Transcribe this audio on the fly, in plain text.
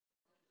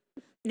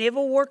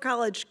Naval War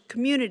College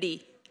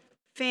community,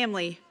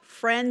 family,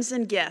 friends,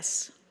 and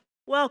guests,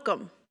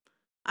 welcome.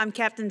 I'm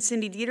Captain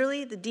Cindy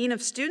Dieterle, the Dean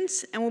of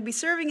Students, and will be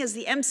serving as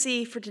the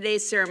MC for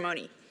today's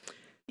ceremony.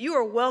 You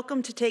are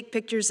welcome to take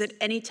pictures at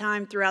any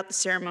time throughout the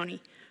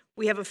ceremony.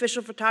 We have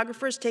official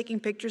photographers taking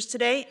pictures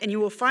today, and you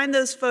will find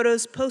those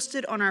photos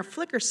posted on our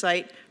Flickr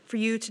site for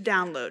you to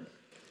download.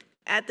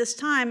 At this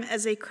time,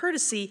 as a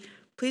courtesy,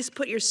 please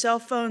put your cell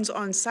phones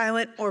on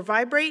silent or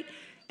vibrate,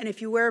 and if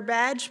you wear a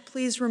badge,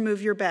 please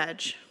remove your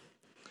badge.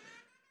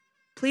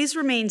 Please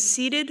remain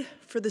seated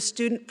for the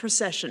student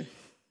procession.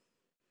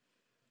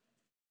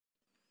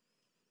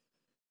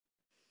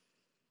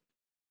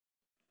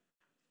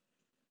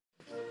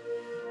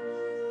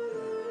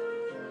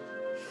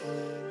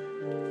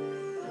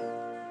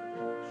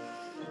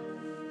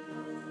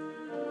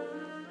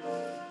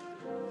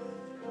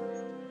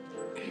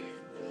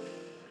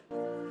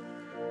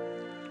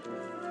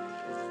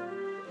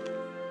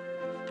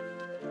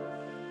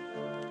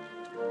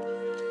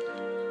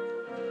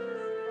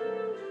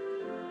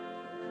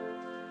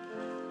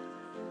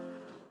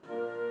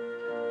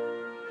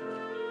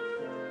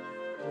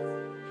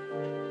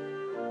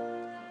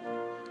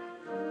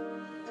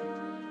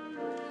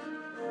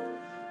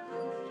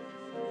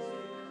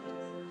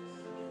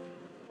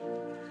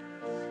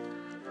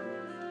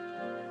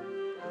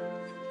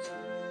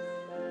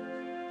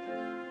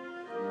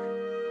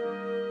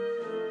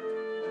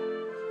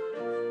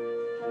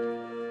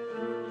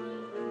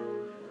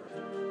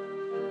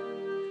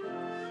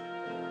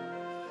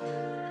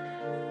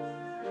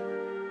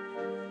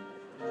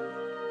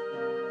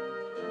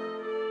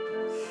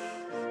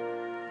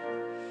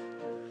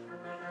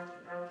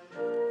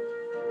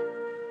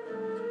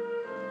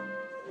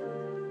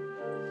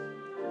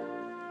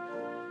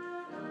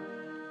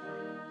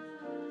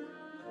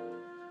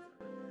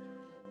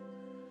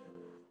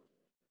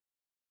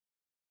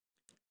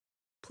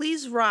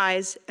 Please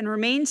rise and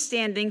remain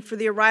standing for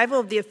the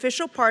arrival of the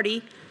official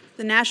party,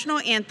 the national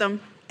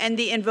anthem, and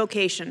the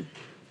invocation.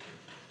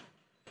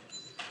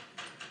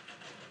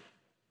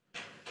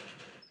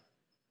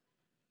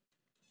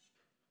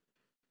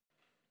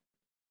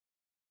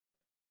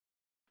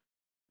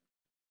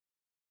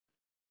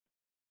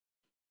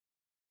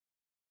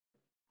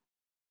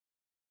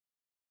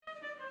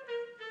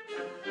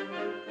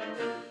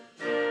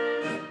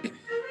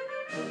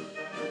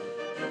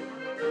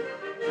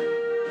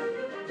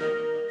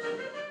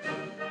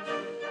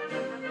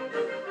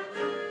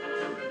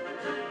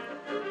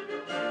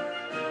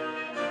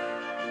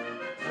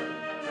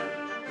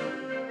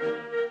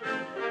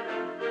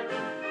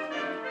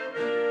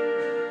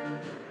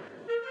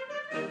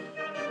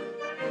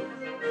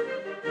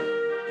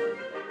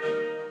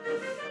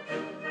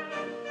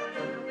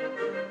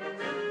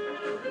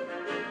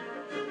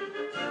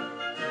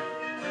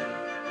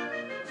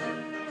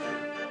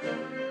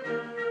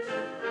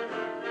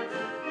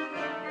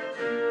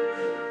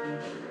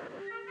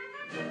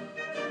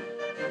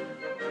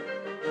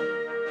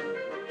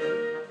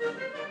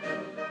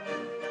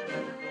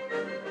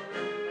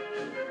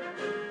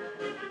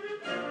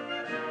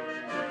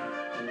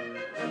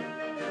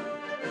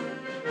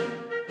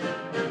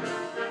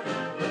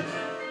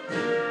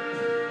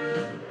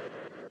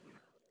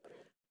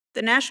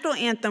 The national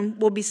anthem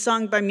will be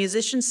sung by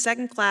musicians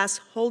second class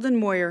Holden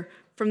Moyer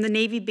from the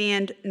Navy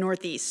Band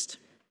Northeast.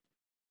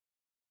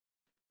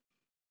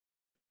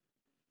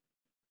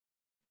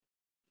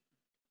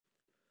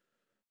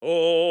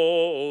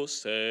 Oh,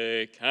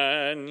 say,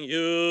 can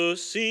you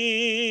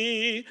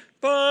see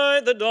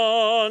by the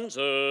dawn's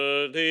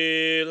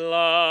early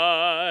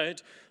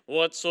light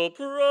what so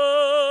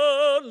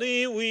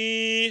proudly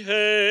we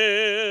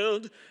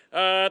hailed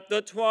at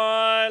the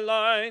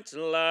twilight's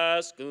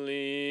last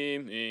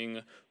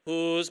gleaming,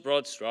 whose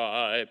broad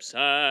stripes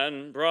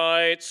and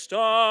bright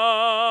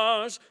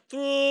stars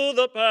through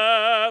the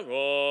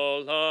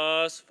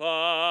perilous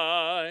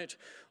fight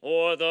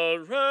o'er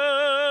the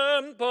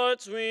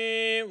ramparts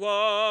we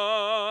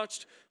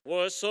watched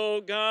were so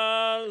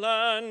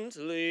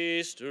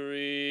gallantly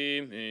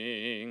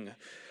streaming,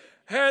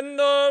 and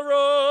the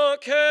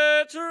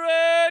rocket's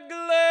red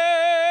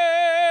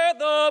glare,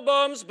 the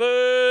bombs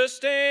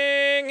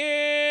bursting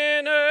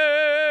in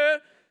air,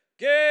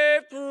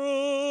 gave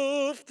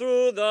proof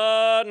through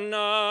the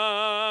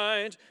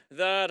night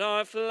that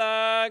our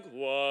flag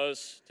was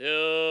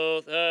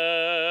still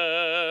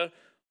there.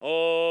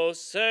 Oh,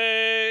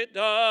 say,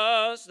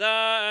 does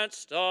that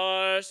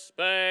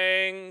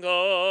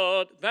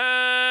star-spangled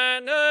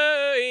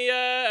banner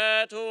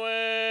yet wave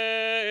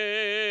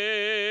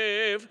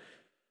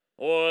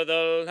o'er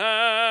the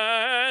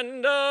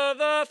land of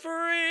the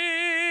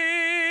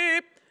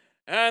free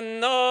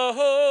and the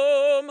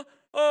home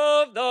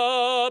of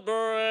the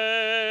brave?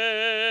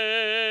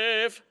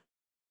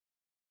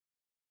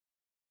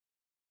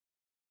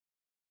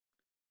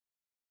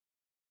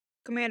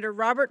 Commander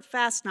Robert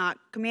Fastnock,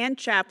 Command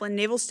Chaplain,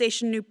 Naval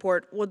Station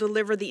Newport, will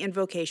deliver the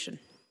invocation.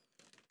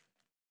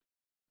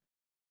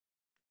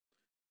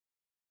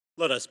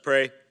 Let us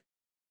pray.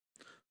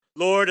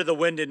 Lord of the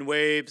wind and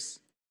waves,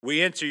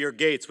 we enter your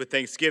gates with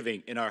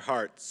thanksgiving in our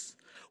hearts.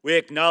 We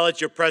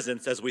acknowledge your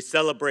presence as we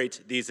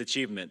celebrate these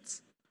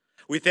achievements.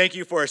 We thank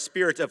you for a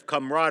spirit of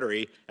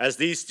camaraderie as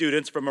these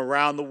students from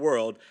around the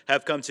world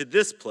have come to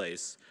this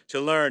place to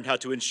learn how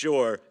to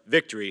ensure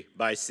victory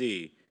by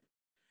sea.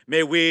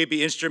 May we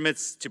be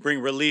instruments to bring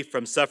relief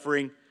from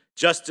suffering,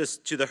 justice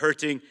to the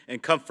hurting,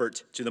 and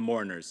comfort to the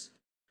mourners.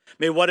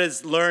 May what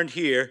is learned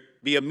here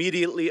be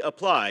immediately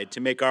applied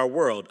to make our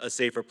world a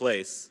safer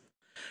place.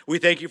 We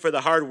thank you for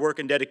the hard work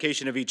and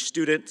dedication of each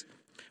student.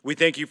 We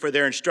thank you for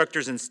their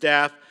instructors and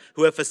staff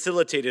who have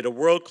facilitated a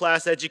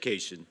world-class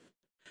education.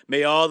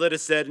 May all that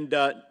is said,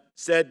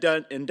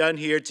 done, and done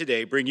here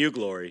today bring you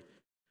glory.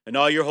 In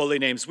all your holy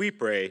names we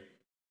pray,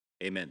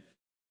 amen.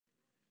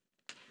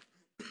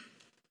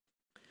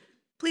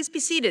 Please be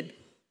seated.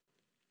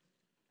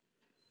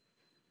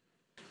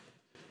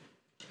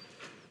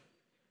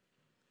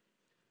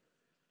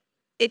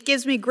 It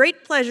gives me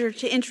great pleasure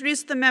to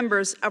introduce the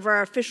members of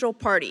our official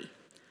party.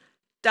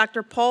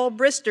 Dr. Paul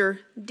Brister,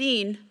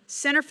 Dean,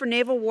 Center for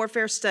Naval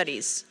Warfare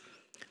Studies.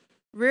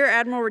 Rear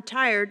Admiral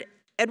Retired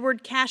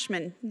Edward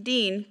Cashman,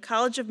 Dean,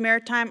 College of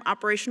Maritime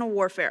Operational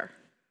Warfare.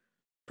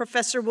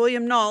 Professor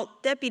William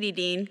Nault, Deputy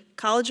Dean,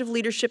 College of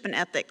Leadership and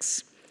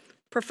Ethics.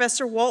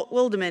 Professor Walt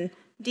Wildeman,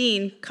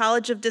 Dean,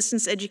 College of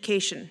Distance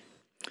Education.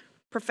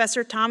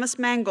 Professor Thomas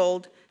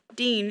Mangold,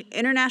 Dean,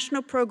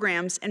 International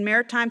Programs and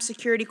Maritime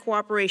Security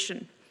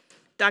Cooperation.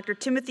 Dr.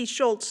 Timothy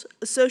Schultz,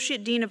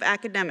 Associate Dean of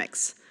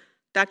Academics.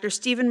 Dr.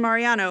 Stephen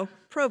Mariano,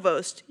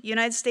 Provost,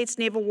 United States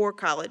Naval War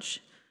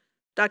College.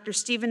 Dr.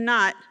 Stephen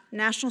Knott,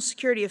 National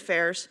Security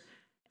Affairs,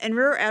 and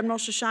Rear Admiral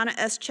Shoshana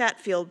S.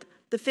 Chatfield,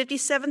 the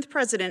 57th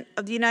President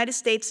of the United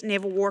States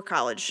Naval War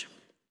College.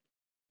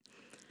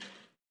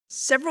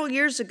 Several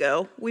years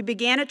ago, we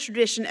began a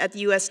tradition at the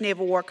U.S.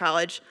 Naval War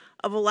College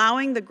of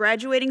allowing the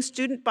graduating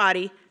student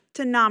body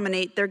to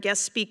nominate their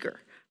guest speaker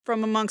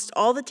from amongst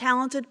all the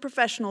talented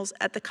professionals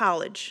at the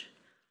college.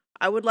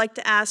 I would like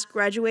to ask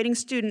graduating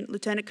student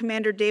Lieutenant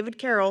Commander David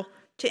Carroll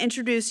to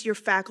introduce your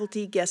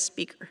faculty guest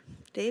speaker.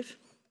 Dave?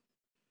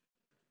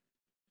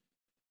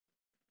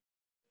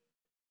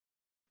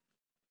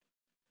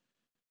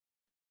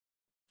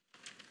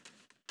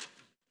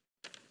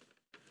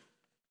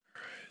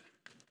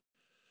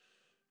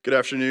 Good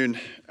afternoon,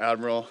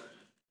 Admiral,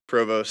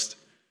 Provost,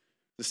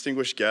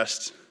 distinguished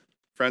guests,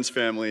 friends,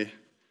 family,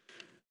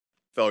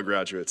 fellow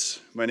graduates.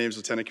 My name is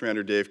Lieutenant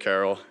Commander Dave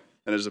Carroll,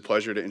 and it is a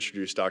pleasure to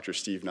introduce Dr.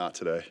 Steve Knott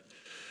today.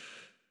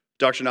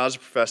 Dr. Knott is a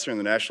professor in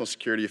the National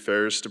Security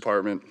Affairs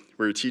Department,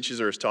 where he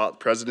teaches or has taught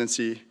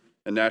presidency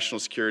and national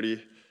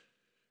security,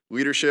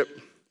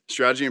 leadership,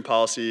 strategy and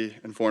policy,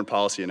 and foreign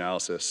policy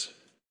analysis.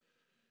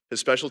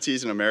 His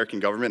specialties in American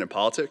government and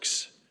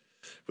politics,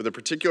 with a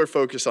particular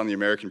focus on the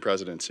American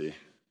presidency.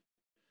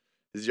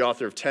 He's the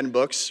author of 10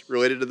 books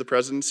related to the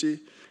presidency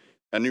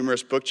and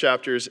numerous book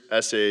chapters,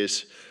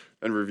 essays,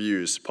 and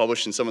reviews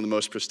published in some of the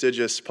most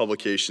prestigious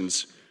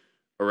publications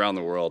around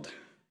the world.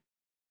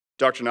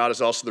 Dr. Knott is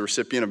also the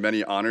recipient of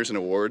many honors and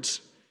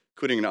awards,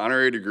 including an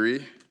honorary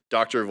degree,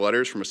 Doctor of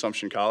Letters from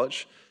Assumption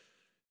College.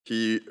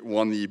 He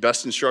won the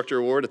Best Instructor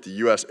Award at the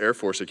U.S. Air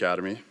Force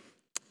Academy,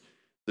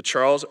 the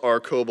Charles R.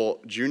 Coble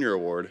Jr.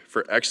 Award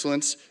for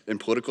Excellence in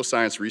Political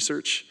Science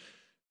Research,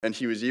 and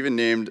he was even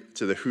named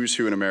to the Who's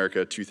Who in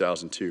America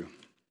 2002.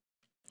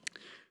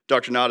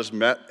 Dr. Knott has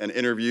met and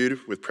interviewed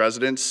with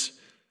presidents,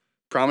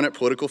 prominent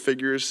political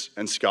figures,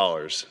 and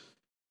scholars.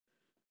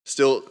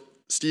 Still,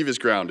 Steve is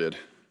grounded.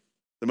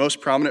 The most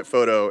prominent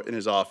photo in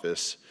his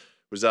office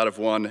was that of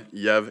one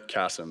Yev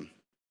Kasim,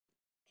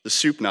 the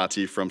soup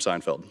Nazi from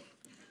Seinfeld,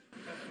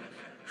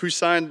 who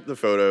signed the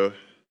photo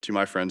to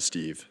my friend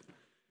Steve.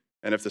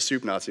 And if the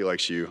soup Nazi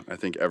likes you, I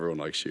think everyone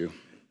likes you.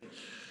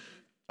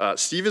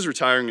 Steve is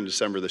retiring in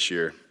December this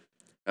year,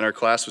 and our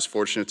class was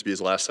fortunate to be his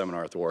last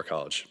seminar at the War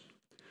College.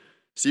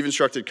 Steve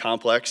instructed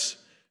complex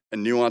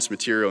and nuanced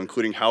material,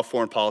 including how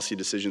foreign policy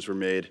decisions were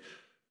made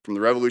from the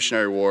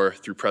Revolutionary War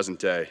through present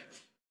day.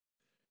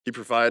 He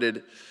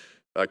provided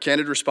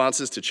candid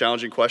responses to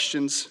challenging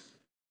questions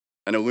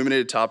and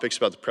illuminated topics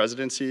about the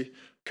presidency,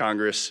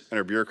 Congress, and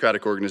our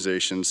bureaucratic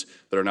organizations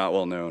that are not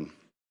well known.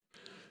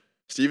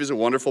 Steve is a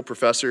wonderful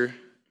professor,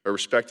 a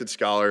respected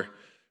scholar,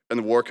 and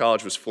the War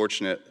College was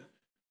fortunate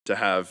to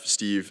have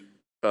Steve,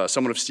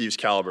 someone of Steve's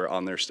caliber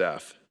on their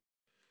staff.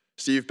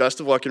 Steve,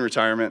 best of luck in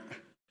retirement.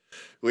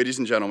 Ladies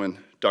and gentlemen,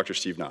 Dr.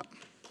 Steve Knott.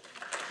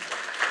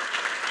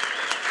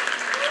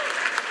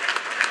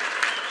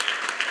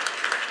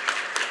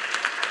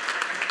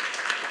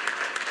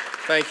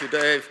 Thank you,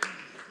 Dave.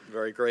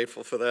 Very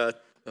grateful for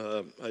that.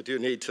 I do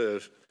need to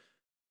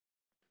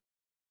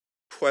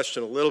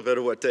question a little bit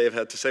of what Dave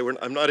had to say.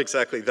 I'm not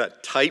exactly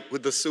that tight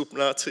with the soup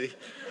Nazi.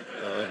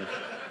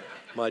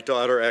 My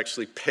daughter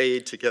actually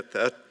paid to get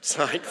that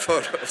signed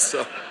photo,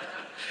 so.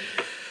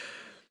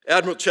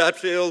 Admiral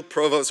Chatfield,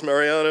 Provost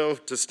Mariano,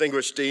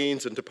 distinguished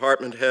deans and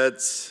department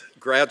heads,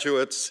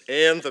 graduates,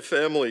 and the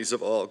families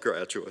of all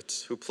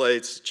graduates who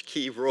played such a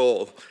key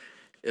role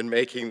in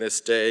making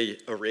this day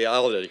a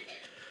reality.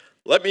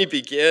 Let me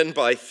begin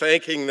by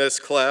thanking this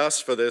class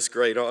for this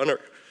great honor.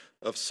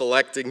 of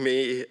selecting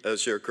me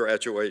as your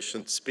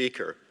graduation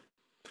speaker.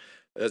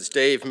 As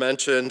Dave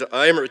mentioned,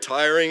 I am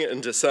retiring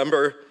in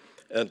December,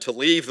 and to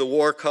leave the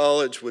War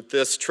College with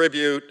this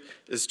tribute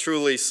is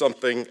truly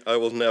something I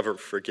will never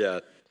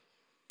forget.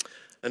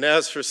 And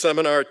as for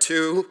Seminar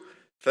 2,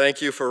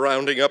 thank you for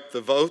rounding up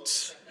the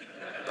votes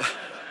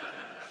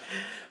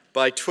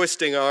by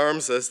twisting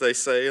arms, as they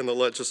say in the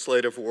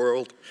legislative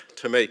world,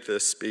 to make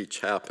this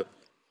speech happen.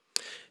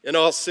 In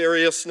all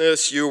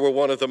seriousness, you were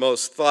one of the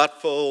most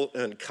thoughtful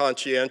and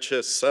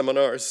conscientious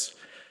seminars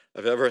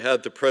I've ever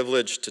had the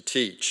privilege to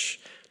teach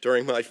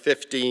during my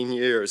 15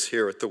 years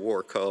here at the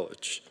War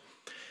College.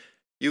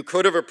 You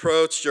could have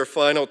approached your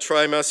final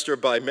trimester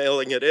by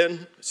mailing it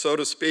in, so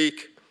to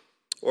speak,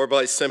 or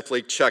by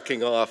simply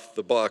checking off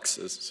the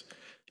boxes.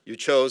 You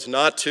chose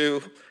not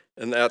to,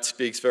 and that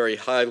speaks very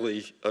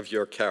highly of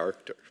your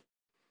character.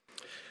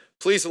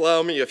 Please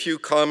allow me a few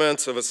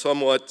comments of a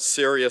somewhat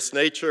serious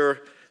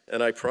nature,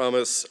 and I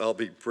promise I'll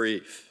be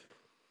brief.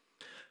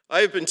 I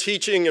have been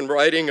teaching and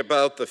writing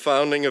about the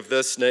founding of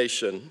this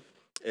nation,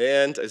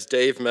 and as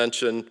Dave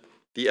mentioned,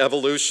 the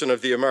evolution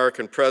of the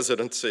American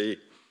presidency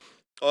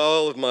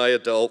all of my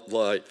adult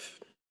life.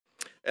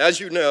 As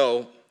you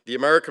know, the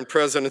American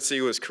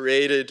presidency was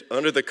created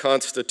under the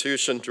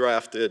Constitution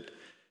drafted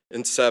in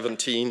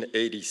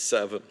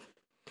 1787.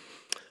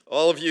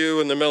 All of you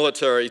in the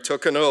military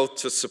took an oath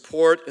to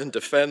support and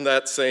defend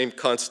that same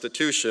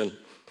Constitution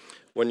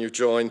when you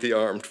joined the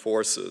armed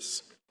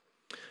forces.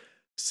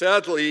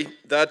 Sadly,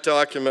 that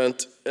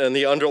document and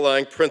the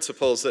underlying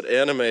principles that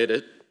animate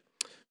it,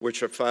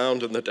 which are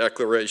found in the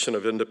Declaration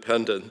of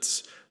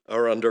Independence,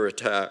 are under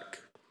attack.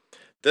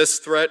 This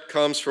threat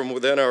comes from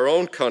within our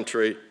own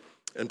country,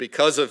 and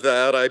because of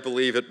that, I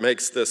believe it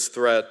makes this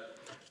threat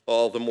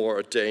all the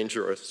more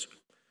dangerous.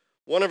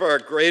 One of our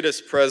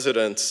greatest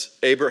presidents,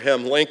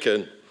 Abraham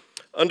Lincoln,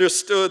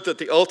 understood that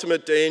the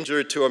ultimate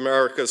danger to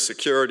America's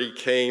security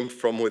came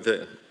from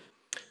within.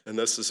 And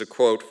this is a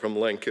quote from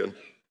Lincoln.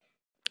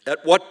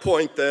 At what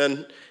point,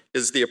 then,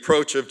 is the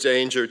approach of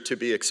danger to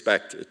be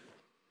expected?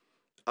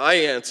 I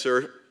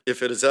answer,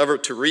 if it is ever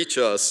to reach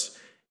us,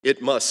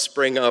 it must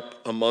spring up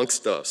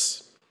amongst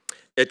us.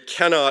 It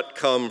cannot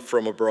come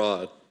from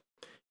abroad.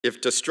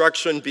 If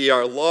destruction be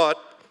our lot,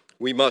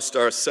 we must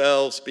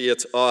ourselves be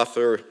its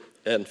author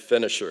and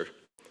finisher.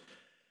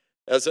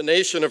 As a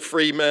nation of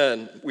free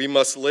men, we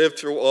must live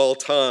through all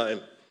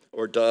time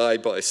or die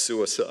by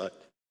suicide.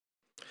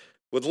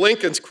 With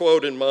Lincoln's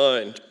quote in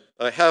mind,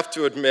 I have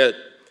to admit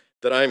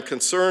that I am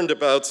concerned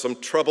about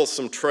some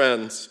troublesome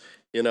trends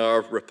in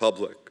our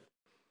republic.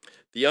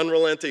 The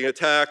unrelenting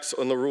attacks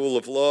on the rule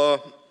of law,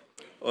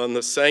 on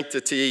the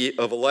sanctity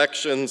of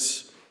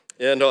elections,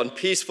 and on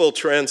peaceful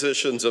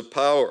transitions of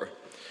power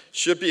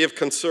should be of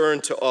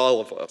concern to all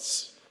of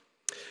us.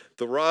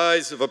 The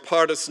rise of a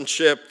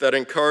partisanship that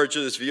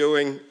encourages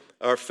viewing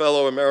our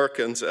fellow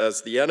Americans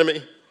as the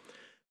enemy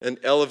and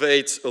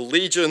elevates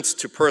allegiance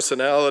to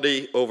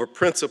personality over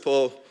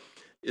principle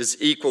is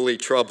equally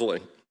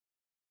troubling,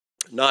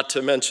 not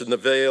to mention the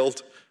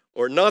veiled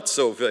or not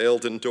so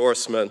veiled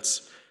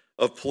endorsements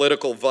of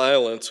political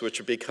violence, which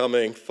are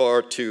becoming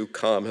far too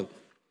common.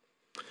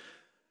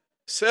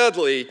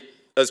 Sadly,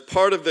 as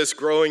part of this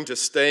growing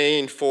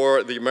disdain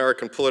for the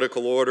American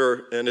political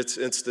order and its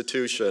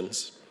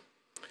institutions,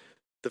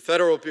 the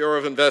Federal Bureau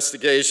of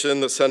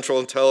Investigation, the Central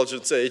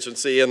Intelligence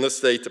Agency, and the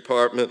State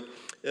Department,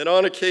 and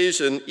on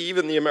occasion,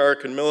 even the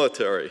American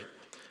military,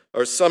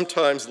 are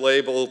sometimes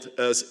labeled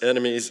as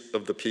enemies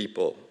of the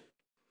people.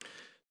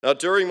 Now,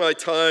 during my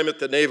time at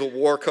the Naval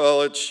War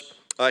College,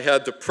 I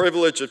had the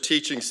privilege of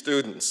teaching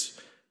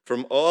students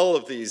from all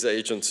of these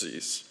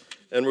agencies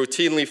and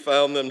routinely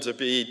found them to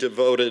be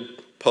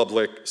devoted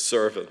public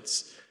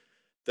servants.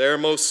 They're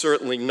most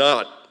certainly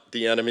not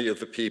the enemy of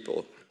the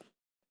people.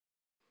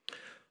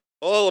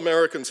 All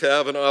Americans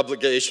have an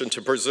obligation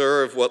to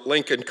preserve what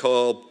Lincoln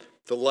called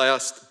the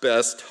last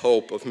best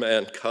hope of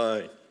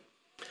mankind.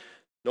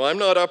 Now, I'm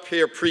not up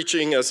here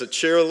preaching as a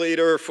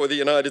cheerleader for the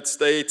United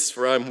States,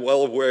 for I'm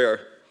well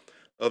aware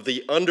of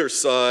the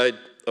underside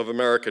of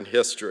American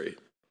history,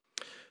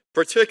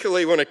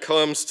 particularly when it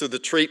comes to the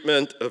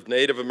treatment of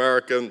Native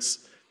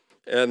Americans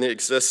and the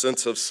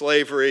existence of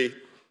slavery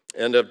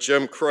and of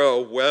Jim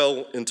Crow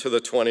well into the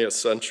 20th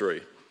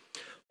century,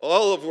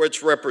 all of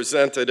which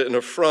represented an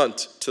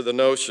affront to the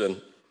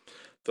notion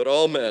that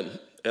all men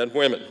and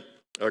women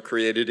are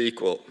created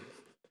equal.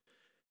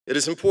 It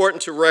is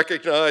important to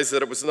recognize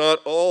that it was not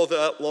all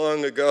that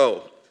long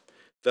ago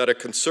that a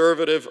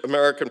conservative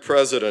American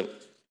president,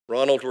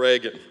 Ronald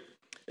Reagan,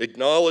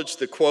 acknowledged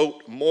the,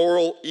 quote,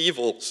 moral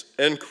evils,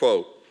 end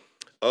quote,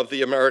 of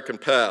the American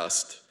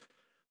past,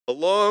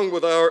 along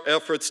with our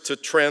efforts to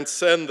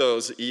transcend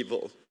those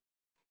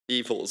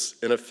evils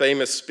in a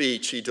famous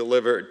speech he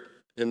delivered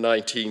in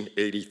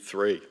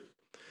 1983.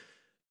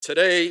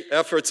 Today,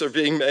 efforts are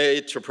being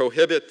made to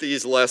prohibit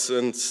these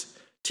lessons,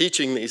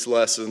 teaching these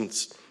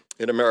lessons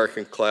in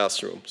American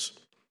classrooms.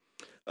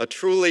 A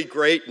truly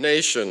great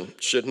nation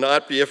should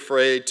not be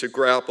afraid to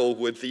grapple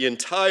with the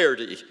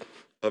entirety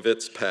of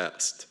its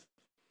past.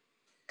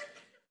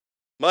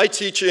 My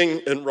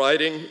teaching and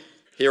writing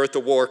here at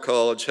the War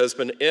College has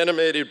been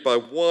animated by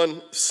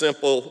one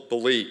simple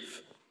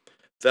belief,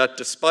 that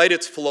despite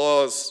its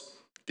flaws,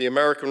 the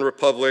American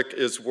Republic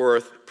is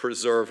worth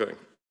preserving.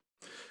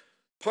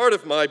 Part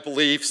of my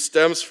belief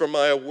stems from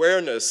my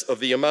awareness of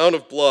the amount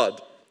of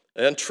blood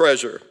and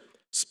treasure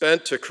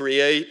spent to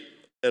create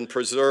and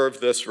preserve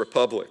this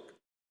republic.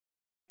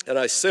 And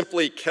I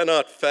simply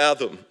cannot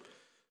fathom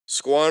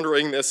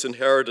squandering this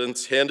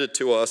inheritance handed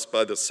to us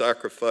by the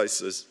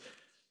sacrifices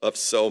of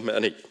so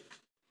many.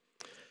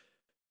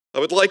 I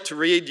would like to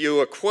read you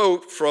a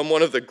quote from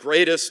one of the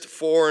greatest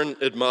foreign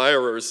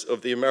admirers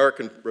of the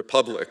American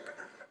Republic,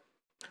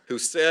 who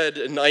said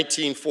in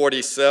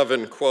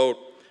 1947, quote,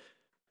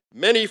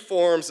 "Many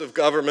forms of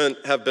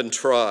government have been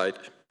tried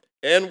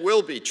and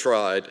will be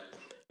tried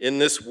in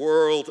this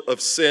world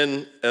of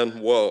sin and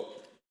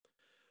woe.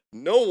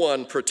 No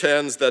one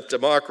pretends that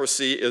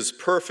democracy is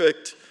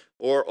perfect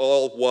or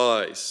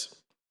all-wise.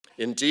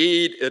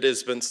 Indeed, it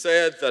has been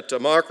said that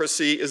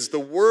democracy is the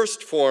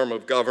worst form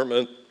of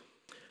government,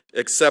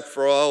 except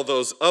for all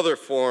those other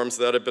forms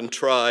that have been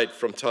tried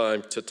from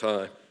time to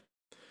time."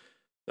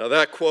 Now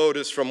that quote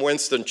is from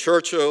Winston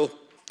Churchill,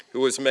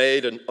 who was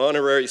made an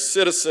honorary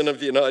citizen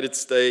of the United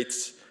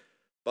States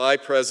by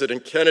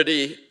President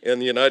Kennedy and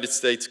the United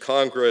States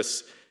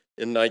Congress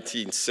in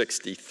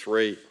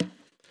 1963.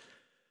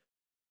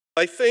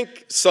 I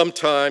think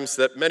sometimes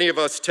that many of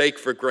us take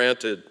for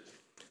granted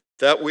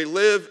that we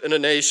live in a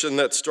nation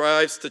that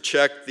strives to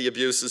check the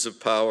abuses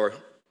of power,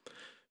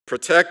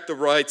 protect the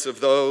rights of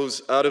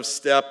those out of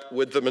step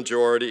with the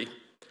majority,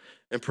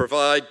 and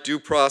provide due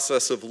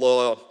process of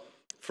law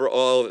for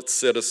all its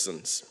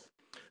citizens.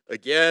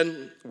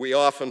 Again, we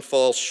often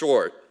fall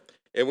short,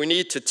 and we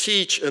need to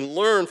teach and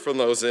learn from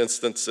those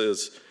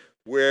instances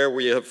where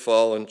we have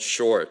fallen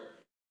short.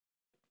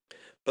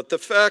 But the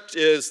fact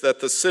is that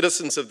the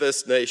citizens of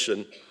this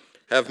nation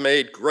have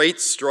made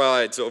great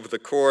strides over the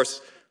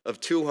course of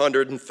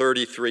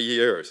 233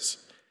 years.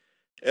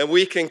 And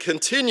we can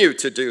continue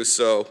to do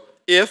so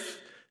if,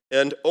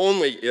 and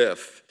only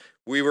if,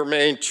 we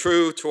remain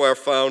true to our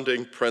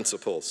founding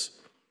principles.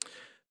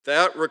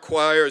 That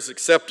requires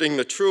accepting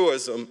the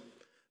truism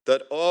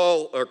that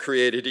all are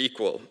created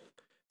equal,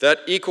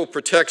 that equal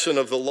protection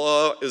of the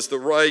law is the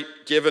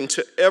right given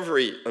to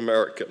every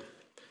American,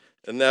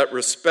 and that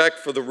respect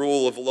for the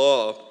rule of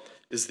law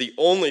is the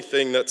only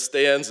thing that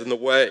stands in the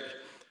way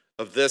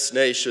of this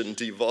nation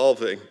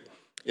devolving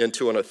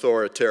into an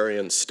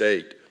authoritarian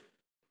state.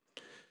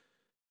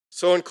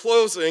 So in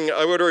closing,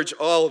 I would urge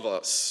all of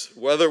us,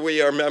 whether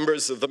we are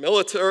members of the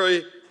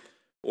military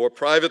or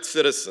private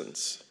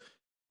citizens,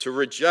 to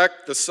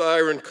reject the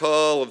siren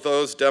call of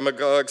those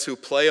demagogues who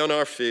play on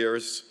our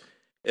fears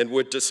and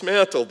would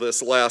dismantle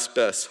this last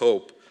best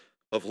hope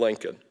of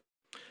Lincoln.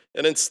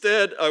 And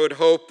instead, I would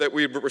hope that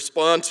we would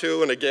respond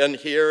to, and again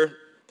here,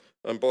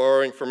 I'm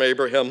borrowing from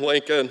Abraham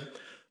Lincoln,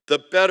 the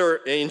better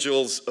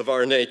angels of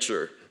our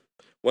nature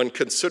when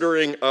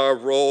considering our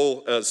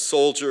role as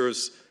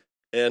soldiers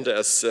and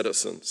as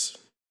citizens.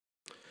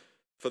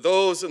 For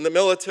those in the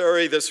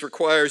military, this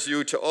requires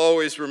you to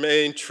always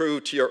remain true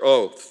to your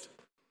oath.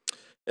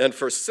 And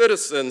for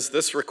citizens,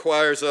 this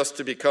requires us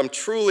to become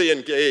truly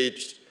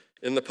engaged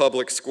in the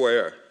public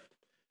square,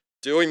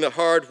 doing the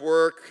hard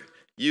work,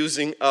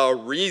 using our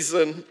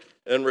reason,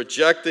 and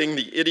rejecting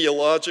the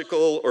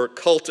ideological or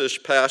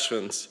cultish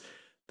passions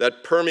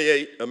that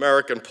permeate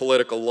American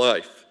political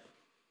life,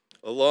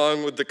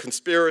 along with the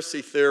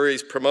conspiracy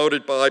theories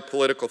promoted by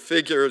political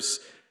figures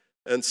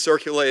and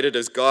circulated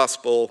as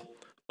gospel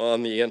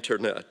on the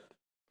internet.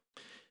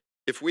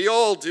 If we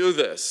all do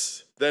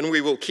this, then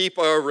we will keep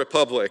our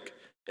republic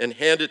and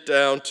hand it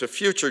down to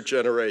future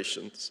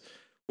generations,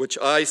 which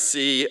I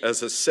see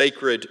as a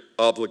sacred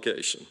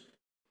obligation.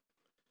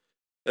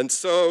 And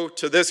so,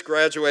 to this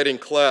graduating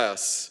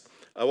class,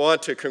 I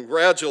want to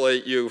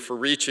congratulate you for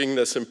reaching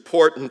this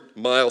important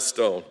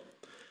milestone.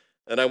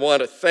 And I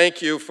want to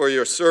thank you for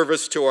your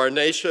service to our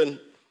nation,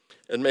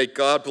 and may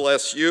God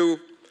bless you,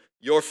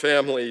 your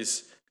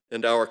families,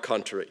 and our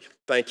country.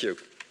 Thank you.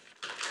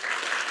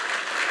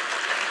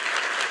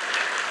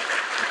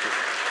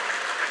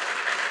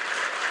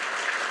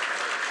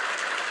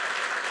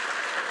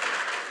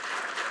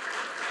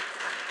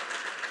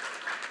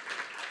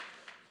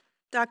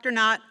 Dr.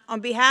 Knott,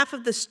 on behalf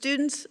of the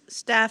students,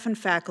 staff, and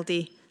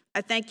faculty,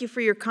 I thank you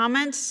for your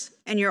comments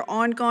and your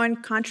ongoing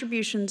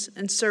contributions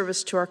and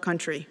service to our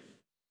country.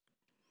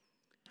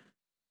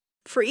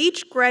 For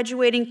each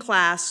graduating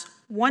class,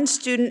 one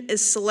student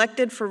is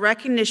selected for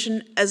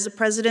recognition as the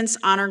President's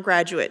Honor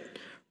Graduate.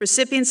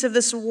 Recipients of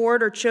this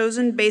award are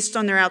chosen based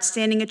on their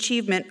outstanding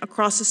achievement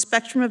across a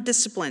spectrum of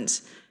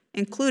disciplines,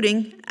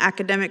 including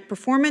academic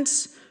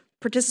performance,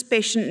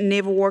 participation in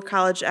Naval War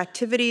College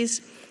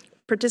activities,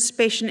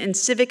 participation in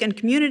civic and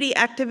community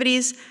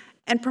activities,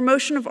 and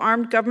promotion of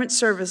armed government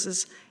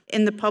services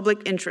in the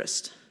public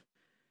interest.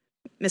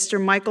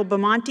 Mr. Michael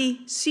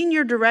Bamonte,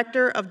 Senior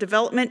Director of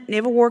Development,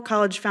 Naval War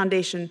College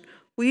Foundation,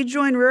 will you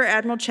join Rear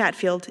Admiral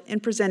Chatfield in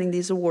presenting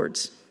these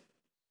awards?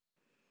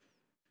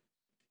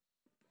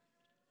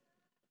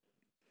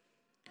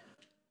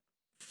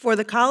 For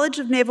the College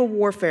of Naval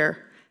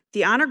Warfare,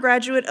 the honor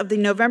graduate of the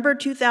November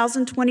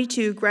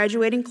 2022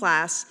 graduating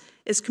class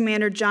is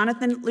Commander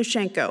Jonathan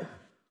Lushenko.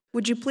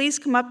 Would you please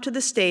come up to the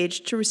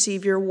stage to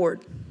receive your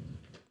award?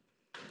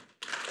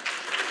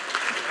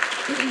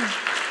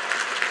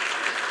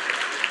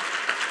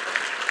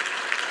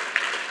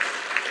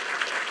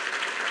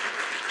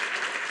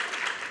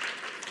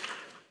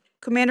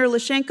 Commander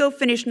Lushenko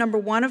finished number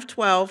 1 of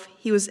 12.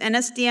 He was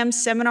NSDM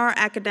Seminar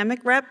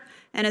Academic Rep,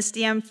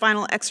 NSDM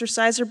Final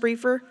Exerciser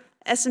Briefer,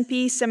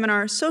 S&P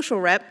Seminar Social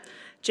Rep,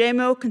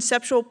 JMO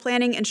Conceptual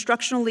Planning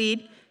Instructional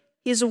Lead.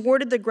 He is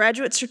awarded the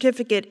Graduate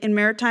Certificate in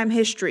Maritime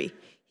History.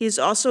 He is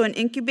also an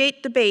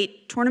Incubate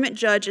Debate Tournament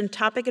Judge and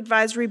Topic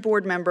Advisory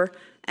Board Member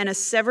and a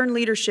Severn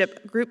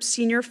Leadership Group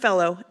Senior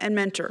Fellow and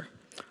Mentor.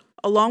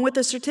 Along with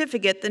the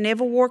certificate, the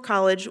Naval War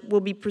College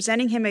will be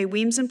presenting him a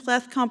Weems and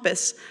Pleth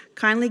compass,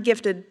 kindly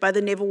gifted by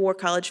the Naval War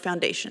College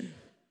Foundation.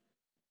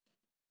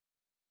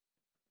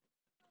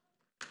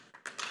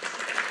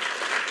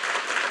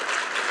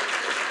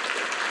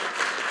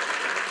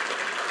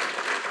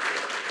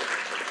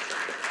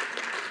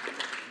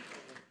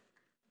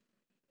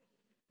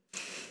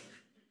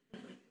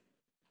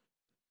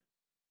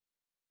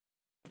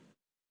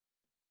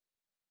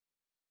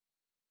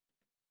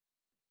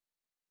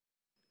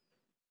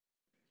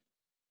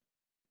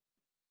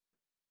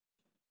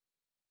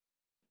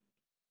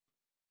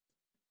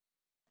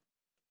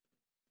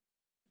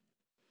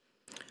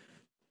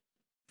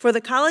 For the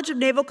College of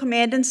Naval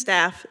Command and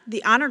Staff,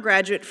 the honor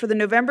graduate for the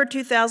November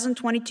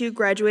 2022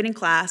 graduating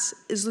class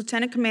is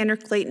Lieutenant Commander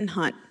Clayton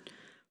Hunt.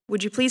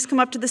 Would you please come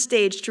up to the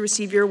stage to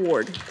receive your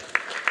award?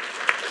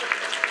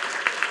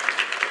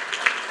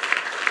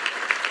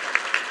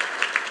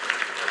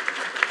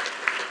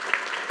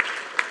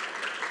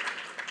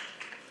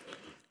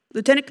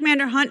 Lieutenant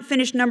Commander Hunt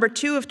finished number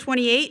 2 of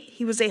 28.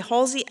 He was a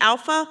Halsey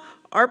Alpha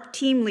ARP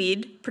team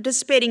lead,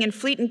 participating in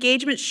fleet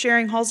engagements,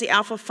 sharing Halsey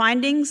Alpha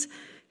findings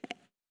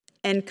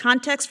and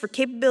context for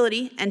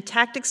capability and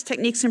tactics,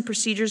 techniques, and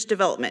procedures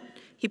development.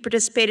 He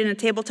participated in a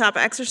tabletop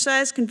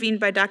exercise convened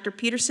by Dr.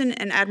 Peterson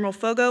and Admiral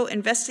Fogo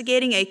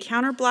investigating a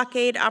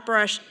counter-blockade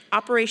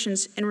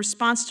operations in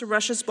response to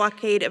Russia's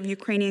blockade of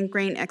Ukrainian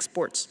grain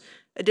exports.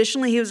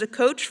 Additionally, he was a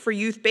coach for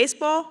youth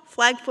baseball,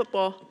 flag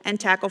football, and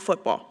tackle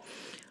football.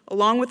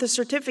 Along with a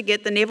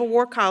certificate, the Naval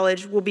War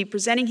College will be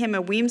presenting him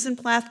a Weems and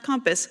Pleth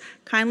compass,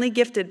 kindly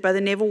gifted by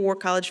the Naval War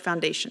College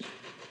Foundation.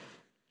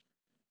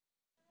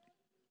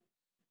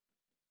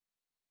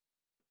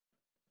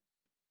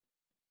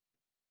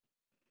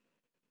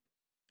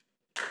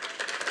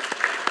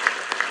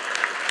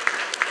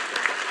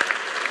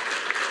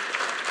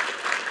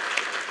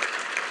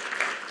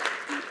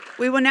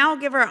 We will now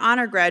give our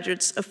honor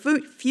graduates a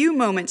few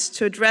moments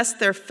to address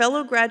their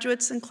fellow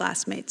graduates and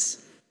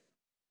classmates.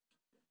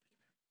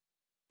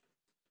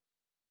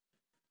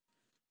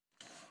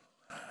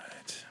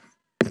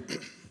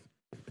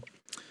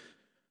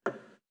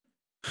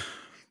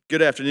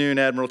 Good afternoon,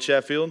 Admiral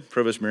Chatfield,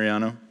 Provost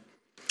Mariano,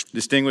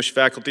 distinguished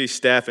faculty,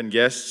 staff, and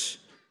guests,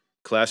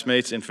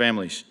 classmates, and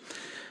families.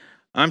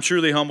 I'm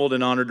truly humbled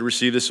and honored to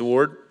receive this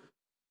award.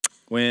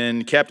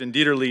 When Captain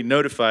Dieterle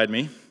notified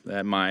me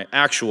that my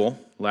actual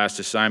last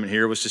assignment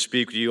here was to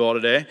speak with you all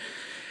today,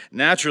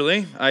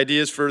 naturally,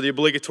 ideas for the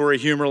obligatory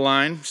humor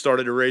line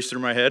started to race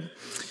through my head.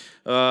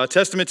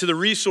 Testament to the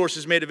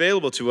resources made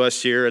available to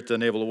us here at the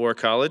Naval War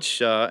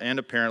College, and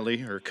apparently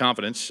her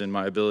confidence in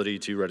my ability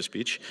to write a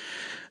speech.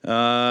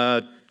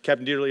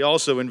 Captain Dieterle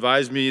also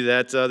advised me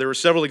that there were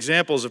several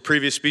examples of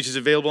previous speeches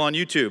available on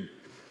YouTube.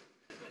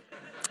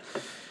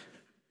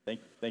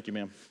 Thank you,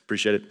 ma'am.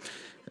 Appreciate it.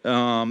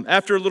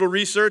 After a little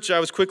research, I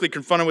was quickly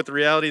confronted with the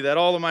reality that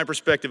all of my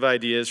prospective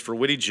ideas for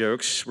witty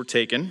jokes were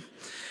taken,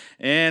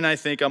 and I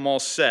think I'm all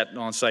set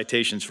on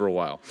citations for a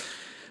while.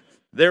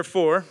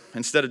 Therefore,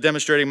 instead of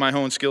demonstrating my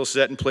own skill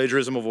set in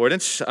plagiarism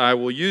avoidance, I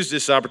will use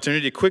this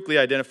opportunity to quickly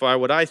identify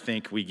what I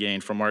think we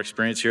gained from our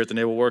experience here at the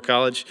Naval War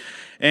College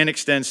and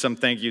extend some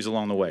thank yous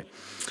along the way.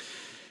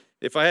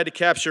 If I had to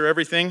capture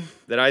everything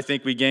that I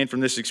think we gained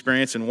from this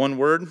experience in one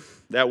word,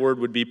 that word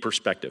would be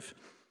perspective.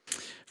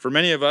 For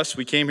many of us,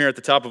 we came here at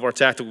the top of our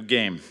tactical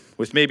game,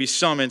 with maybe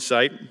some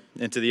insight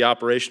into the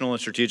operational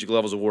and strategic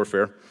levels of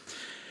warfare.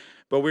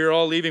 But we are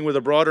all leaving with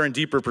a broader and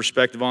deeper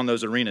perspective on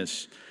those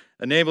arenas,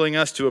 enabling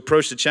us to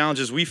approach the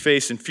challenges we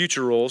face in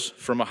future roles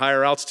from a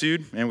higher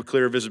altitude and with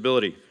clearer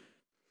visibility.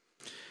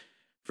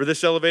 For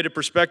this elevated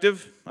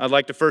perspective, I'd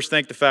like to first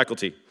thank the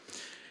faculty.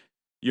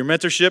 Your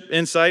mentorship,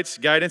 insights,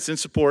 guidance, and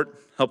support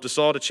helped us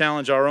all to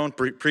challenge our own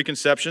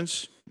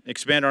preconceptions,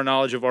 expand our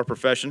knowledge of our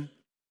profession,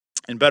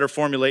 and better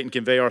formulate and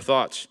convey our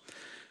thoughts.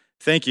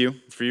 Thank you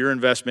for your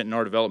investment in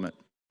our development.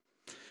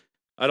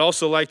 I'd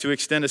also like to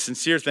extend a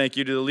sincere thank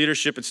you to the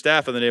leadership and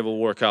staff of the Naval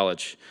War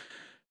College.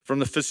 From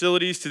the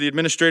facilities to the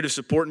administrative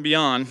support and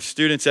beyond,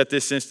 students at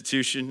this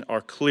institution are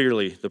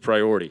clearly the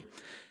priority.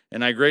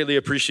 And I greatly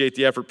appreciate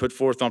the effort put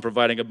forth on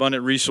providing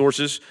abundant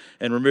resources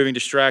and removing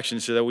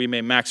distractions so that we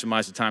may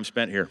maximize the time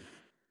spent here.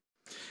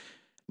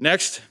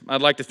 Next,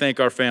 I'd like to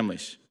thank our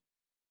families.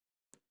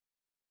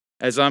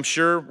 As I'm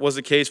sure was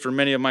the case for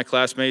many of my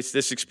classmates,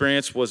 this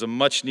experience was a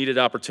much-needed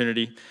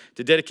opportunity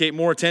to dedicate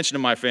more attention to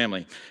my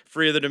family,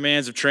 free of the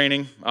demands of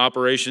training,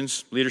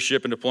 operations,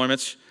 leadership, and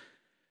deployments.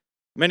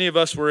 Many of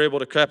us were able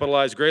to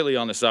capitalize greatly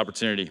on this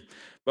opportunity,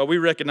 but we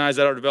recognize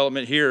that our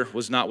development here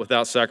was not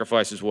without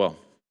sacrifice as well.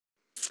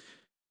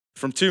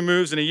 From 2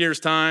 moves in a year's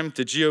time,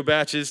 to geo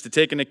batches, to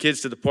taking the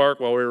kids to the park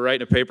while we were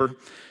writing a paper,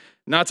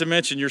 not to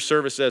mention your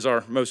service as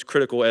our most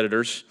critical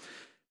editors,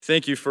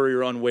 thank you for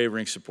your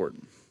unwavering support.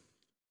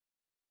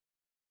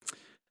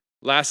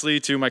 Lastly,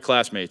 to my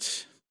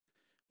classmates,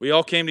 we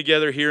all came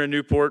together here in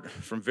Newport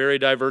from very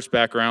diverse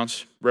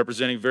backgrounds,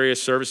 representing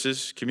various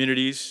services,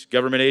 communities,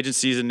 government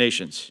agencies, and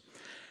nations.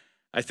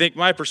 I think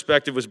my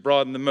perspective was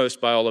broadened the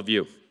most by all of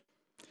you.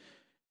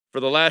 For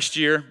the last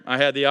year, I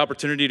had the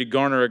opportunity to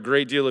garner a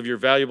great deal of your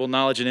valuable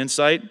knowledge and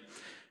insight,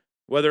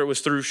 whether it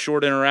was through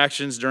short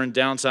interactions during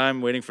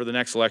downtime waiting for the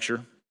next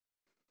lecture,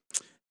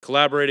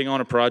 collaborating on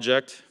a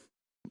project,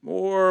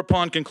 or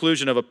upon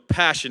conclusion of a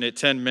passionate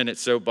 10-minute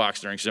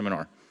soapbox during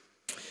seminar.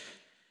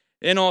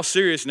 In all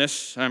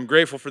seriousness, I'm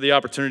grateful for the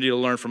opportunity to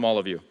learn from all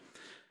of you.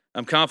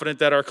 I'm confident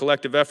that our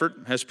collective effort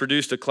has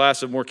produced a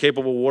class of more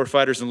capable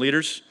warfighters and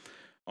leaders,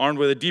 armed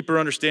with a deeper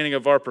understanding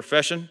of our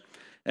profession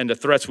and the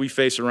threats we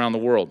face around the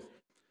world.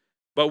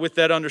 But with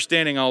that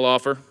understanding I'll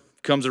offer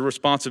comes a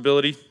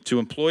responsibility to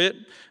employ it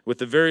with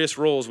the various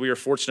roles we are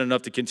fortunate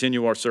enough to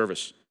continue our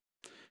service.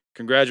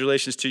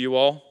 Congratulations to you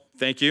all.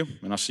 Thank you,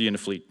 and I'll see you in the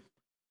fleet.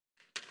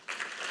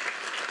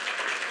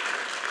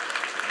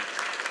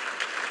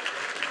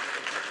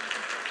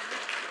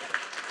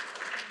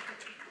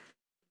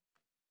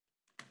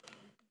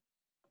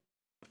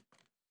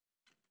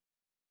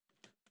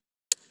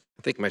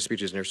 I think my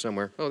speech is in here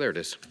somewhere. Oh, there it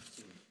is.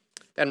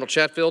 Admiral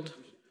Chatfield,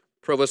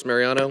 Provost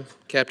Mariano,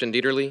 Captain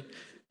Dieterle,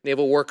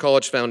 Naval War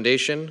College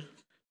Foundation,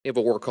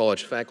 Naval War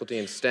College faculty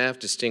and staff,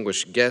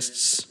 distinguished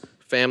guests,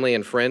 family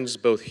and friends,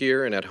 both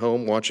here and at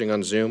home watching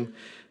on Zoom,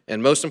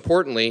 and most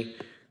importantly,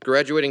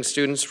 graduating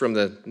students from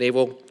the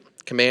Naval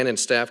Command and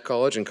Staff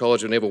College and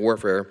College of Naval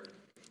Warfare.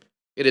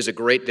 It is a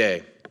great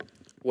day.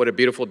 What a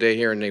beautiful day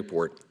here in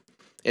Newport.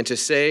 And to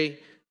say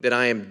that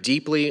I am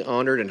deeply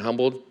honored and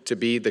humbled to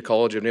be the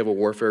College of Naval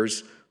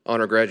Warfare's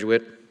honor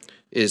graduate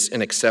is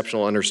an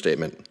exceptional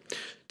understatement.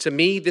 To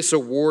me, this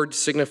award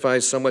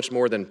signifies so much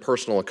more than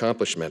personal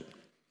accomplishment.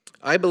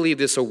 I believe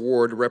this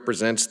award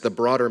represents the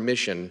broader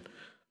mission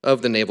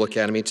of the Naval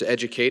Academy to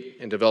educate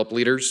and develop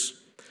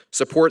leaders,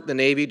 support the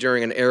Navy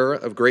during an era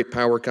of great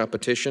power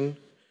competition,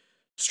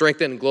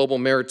 strengthen global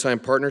maritime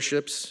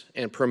partnerships,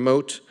 and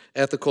promote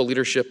ethical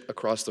leadership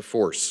across the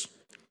force.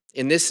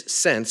 In this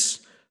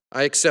sense,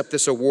 I accept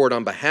this award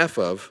on behalf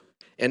of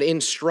and in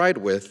stride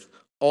with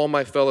all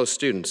my fellow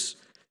students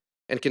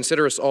and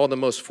consider us all the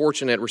most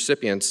fortunate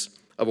recipients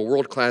of a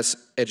world-class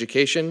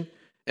education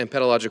and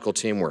pedagogical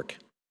teamwork.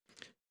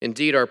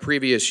 Indeed, our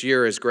previous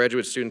year as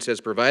graduate students has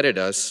provided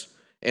us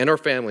and our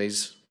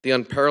families the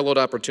unparalleled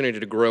opportunity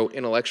to grow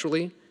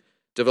intellectually,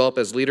 develop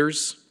as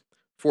leaders,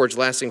 forge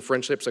lasting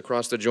friendships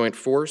across the joint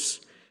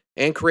force,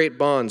 and create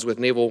bonds with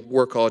Naval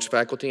War College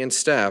faculty and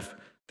staff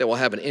that will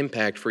have an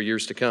impact for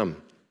years to come.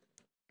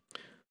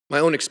 My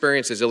own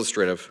experience is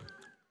illustrative.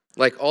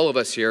 Like all of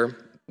us here,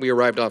 we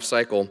arrived off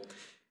cycle,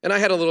 and I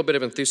had a little bit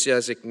of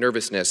enthusiastic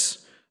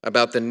nervousness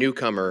about the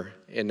newcomer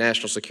in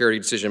National Security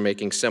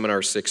Decision-Making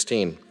Seminar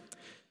 16.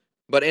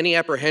 But any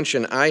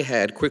apprehension I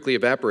had quickly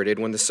evaporated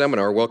when the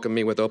seminar welcomed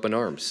me with open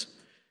arms.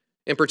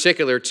 In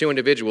particular, 2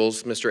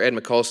 individuals, Mr. Ed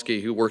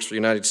Mikulski, who works for the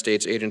United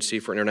States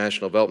Agency for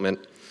International Development,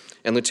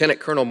 and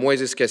Lieutenant Colonel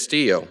Moises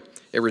Castillo,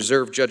 a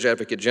Reserve Judge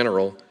Advocate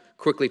General,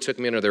 quickly took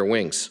me under their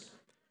wings.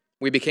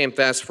 We became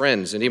fast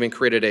friends and even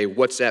created a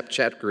WhatsApp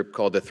chat group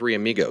called the Three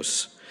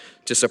Amigos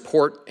to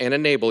support and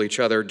enable each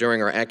other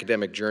during our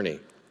academic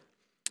journey.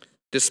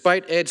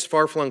 Despite Ed's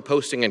far-flung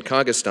posting in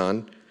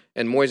Kazakhstan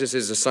and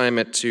Moises'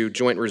 assignment to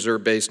Joint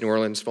Reserve Base New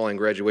Orleans following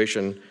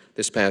graduation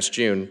this past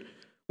June,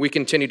 we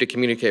continue to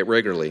communicate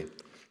regularly.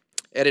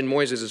 Ed and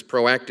Moises'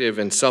 proactive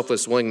and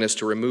selfless willingness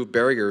to remove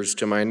barriers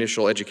to my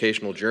initial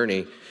educational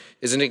journey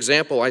is an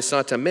example I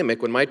sought to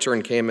mimic when my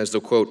turn came as the,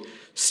 quote,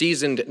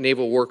 seasoned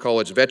Naval War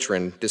College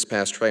veteran this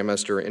past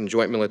trimester in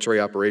Joint Military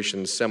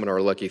Operations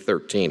Seminar Lucky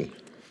 13.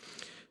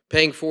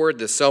 Paying forward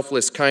the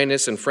selfless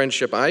kindness and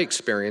friendship I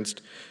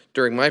experienced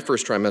during my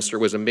first trimester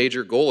was a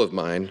major goal of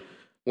mine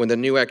when the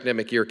new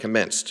academic year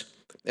commenced,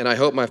 and I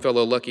hope my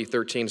fellow Lucky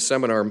 13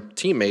 seminar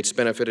teammates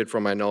benefited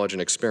from my knowledge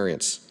and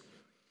experience.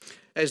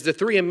 As the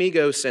Three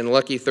Amigos and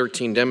Lucky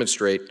 13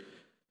 demonstrate,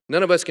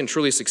 none of us can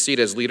truly succeed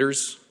as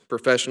leaders,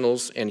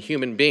 professionals, and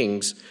human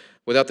beings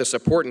without the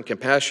support and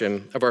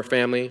compassion of our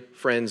family,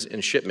 friends,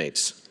 and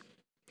shipmates.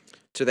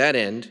 To that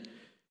end,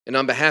 and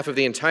on behalf of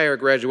the entire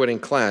graduating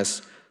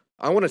class,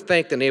 I want to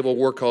thank the Naval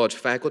War College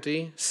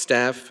faculty,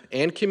 staff,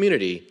 and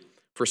community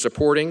for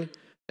supporting,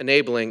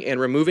 enabling, and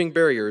removing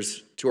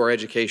barriers to our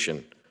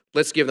education.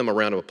 Let's give them a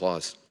round of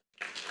applause.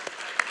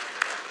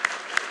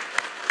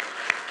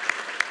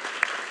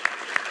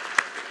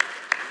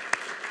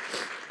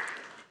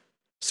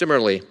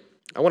 Similarly,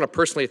 I want to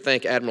personally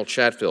thank Admiral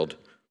Chatfield,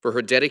 for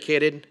her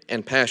dedicated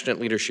and passionate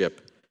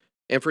leadership,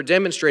 and for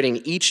demonstrating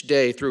each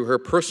day through her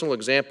personal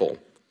example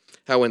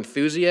how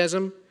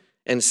enthusiasm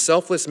and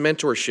selfless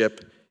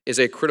mentorship is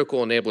a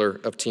critical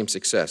enabler of team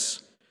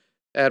success.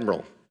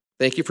 Admiral,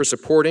 thank you for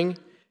supporting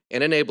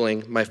and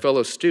enabling my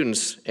fellow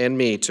students and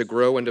me to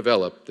grow and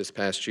develop this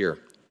past year.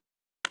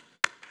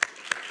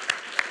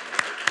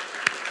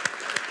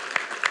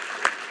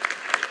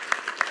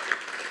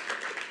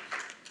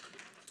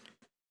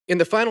 In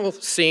the final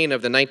scene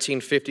of the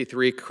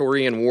 1953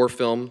 Korean War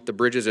film, The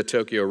Bridges of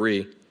Tokyo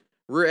Ri,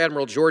 Rear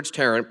Admiral George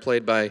Tarrant,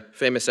 played by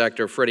famous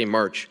actor Freddie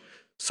March,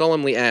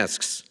 solemnly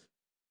asks,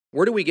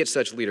 "Where do we get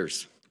such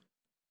leaders?"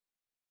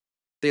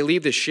 They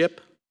leave the ship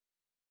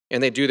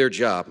and they do their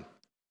job.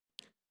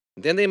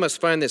 Then they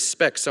must find this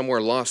speck somewhere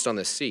lost on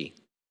the sea.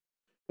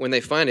 When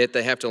they find it,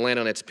 they have to land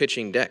on its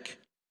pitching deck.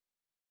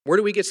 Where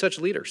do we get such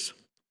leaders?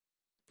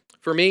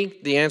 For me,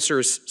 the answer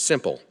is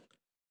simple.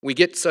 We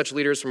get such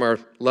leaders from our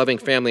loving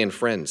family and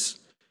friends.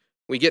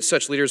 We get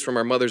such leaders from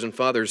our mothers and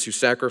fathers who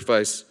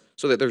sacrifice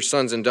so that their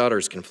sons and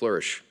daughters can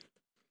flourish.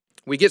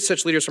 We get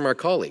such leaders from our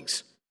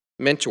colleagues,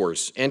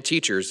 mentors, and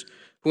teachers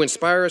who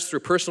inspire us through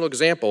personal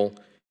example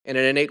and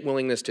an innate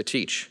willingness to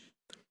teach.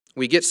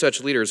 We get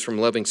such leaders from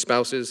loving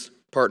spouses,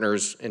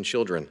 partners, and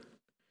children.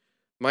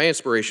 My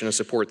inspiration and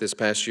support this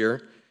past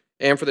year,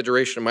 and for the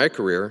duration of my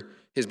career,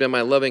 has been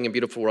my loving and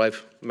beautiful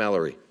wife,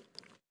 Mallory.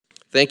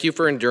 Thank you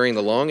for enduring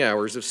the long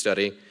hours of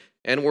study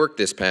and work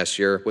this past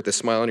year with a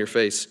smile on your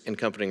face and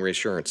comforting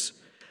reassurance.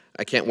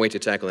 I can't wait to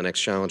tackle the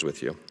next challenge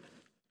with you.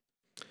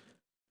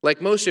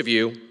 Like most of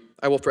you,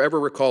 I will forever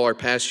recall our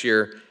past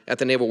year at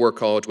the Naval War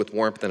College with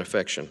warmth and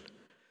affection.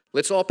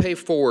 Let's all pay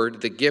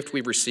forward the gift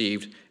we've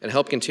received and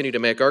help continue to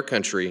make our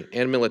country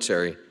and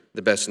military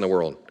the best in the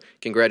world.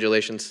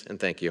 Congratulations and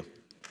thank you.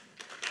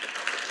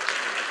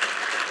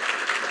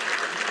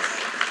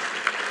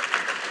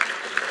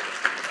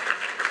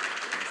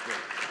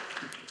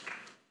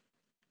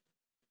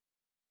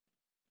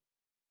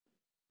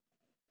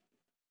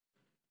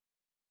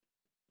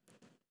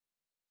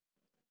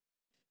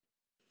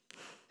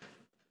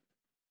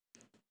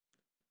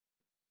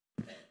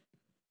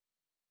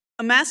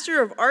 A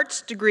Master of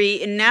Arts degree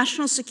in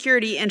National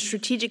Security and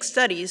Strategic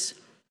Studies,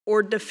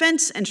 or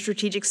Defense and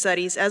Strategic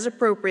Studies as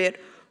appropriate,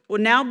 will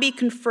now be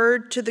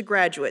conferred to the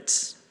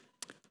graduates.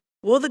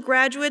 Will the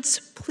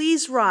graduates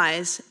please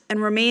rise and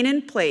remain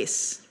in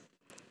place?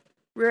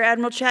 Rear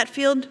Admiral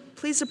Chatfield,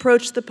 please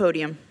approach the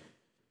podium.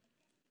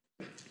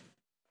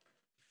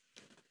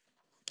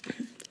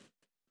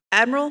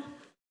 Admiral,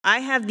 I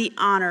have the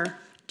honor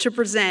to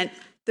present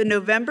the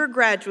November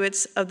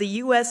graduates of the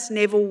U.S.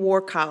 Naval War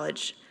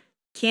College,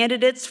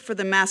 candidates for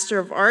the Master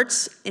of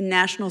Arts in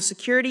National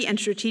Security and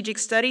Strategic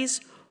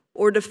Studies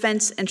or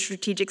Defense and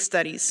Strategic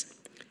Studies.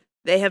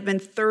 They have been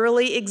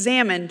thoroughly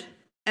examined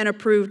and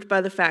approved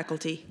by the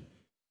faculty.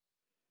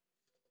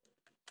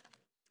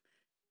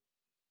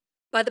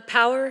 By the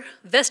power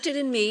vested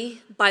in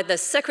me by the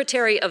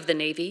Secretary of the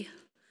Navy,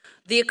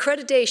 the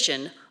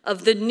accreditation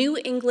of the New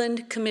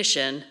England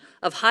Commission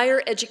of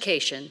Higher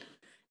Education,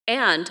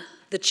 and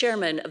the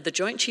Chairman of the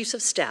Joint Chiefs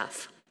of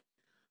Staff,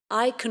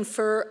 I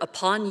confer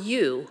upon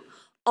you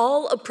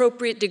all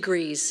appropriate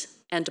degrees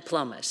and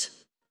diplomas.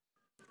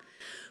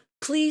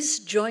 Please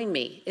join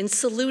me in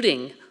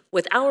saluting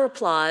with our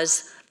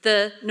applause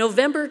the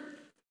November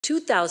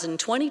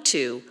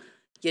 2022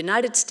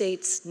 United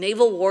States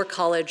Naval War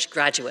College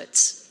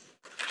graduates.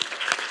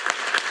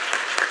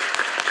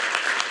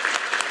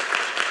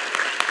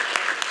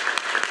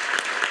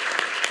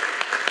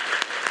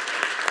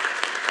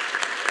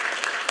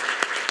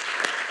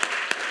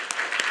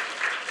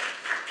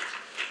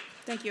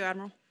 Thank you,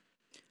 Admiral.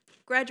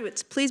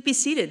 Graduates, please be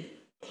seated.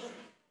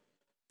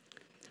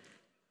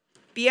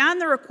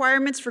 Beyond the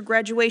requirements for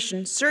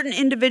graduation, certain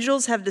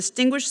individuals have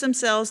distinguished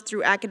themselves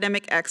through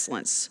academic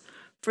excellence.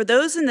 For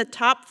those in the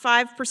top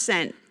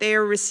 5%, they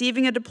are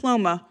receiving a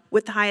diploma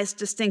with the highest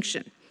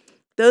distinction.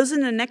 Those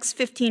in the next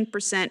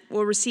 15%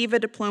 will receive a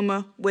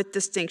diploma with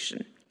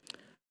distinction.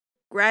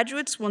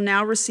 Graduates will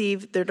now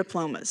receive their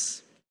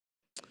diplomas.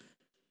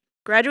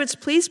 Graduates,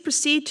 please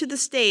proceed to the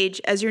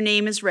stage as your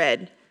name is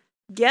read.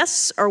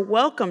 Guests are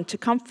welcome to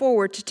come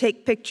forward to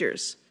take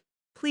pictures.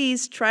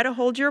 Please try to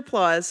hold your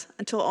applause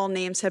until all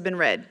names have been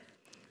read.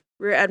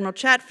 Rear Admiral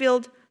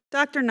Chatfield,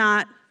 Dr.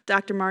 Knott,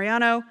 Dr.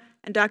 Mariano,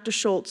 and Dr.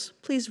 Schultz,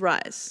 please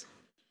rise.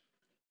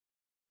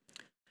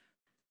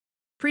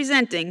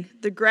 Presenting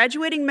the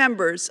graduating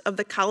members of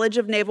the College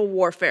of Naval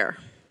Warfare.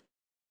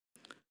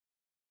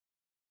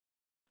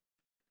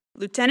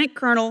 Lieutenant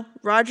Colonel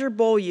Roger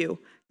Beaulieu,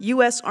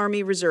 U.S.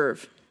 Army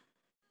Reserve.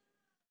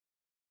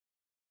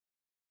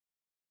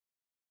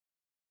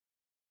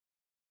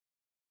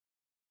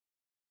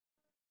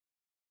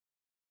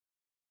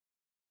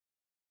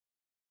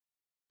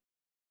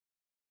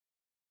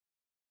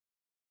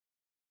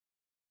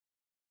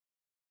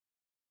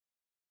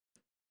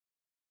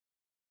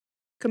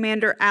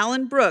 Commander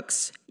Alan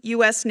Brooks,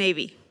 U.S.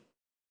 Navy.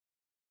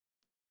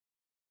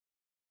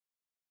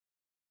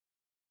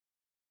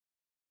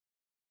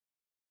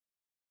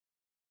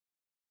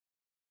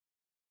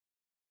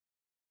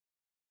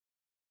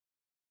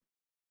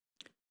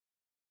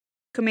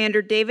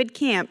 Commander David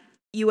Camp,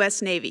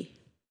 U.S. Navy.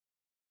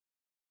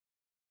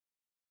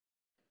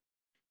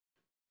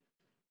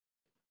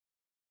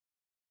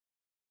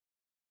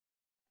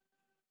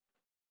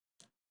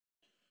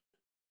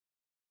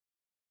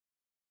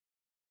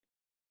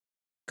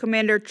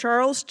 Commander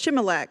Charles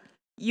Chimilak,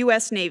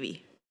 U.S.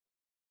 Navy.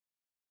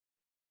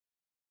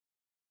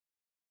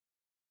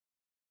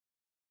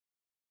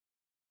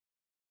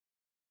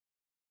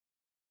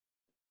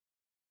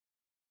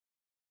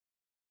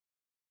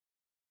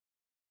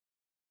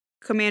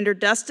 Commander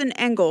Dustin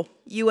Engel,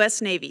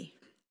 U.S. Navy.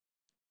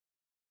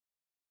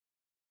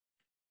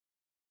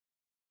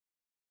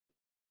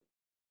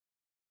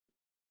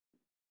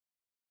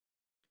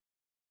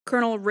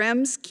 Colonel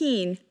Rems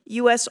Keene,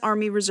 U.S.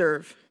 Army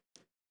Reserve.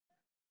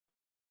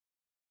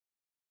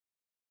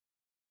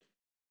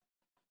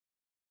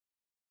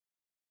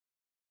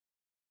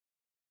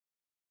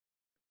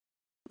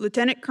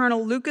 Lieutenant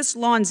Colonel Lucas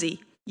Lonzi,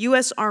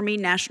 U.S. Army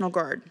National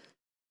Guard.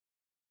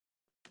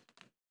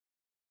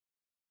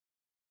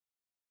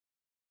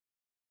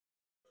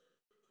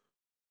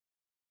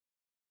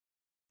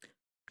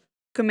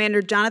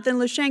 Commander Jonathan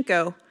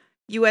Lushenko,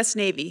 U.S.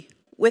 Navy,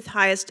 with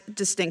highest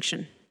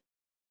distinction.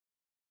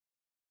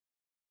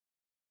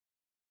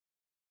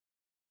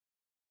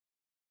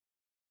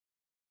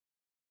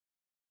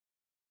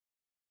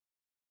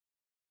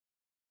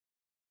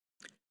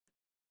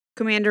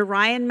 Commander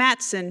Ryan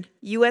Matson,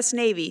 U.S.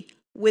 Navy,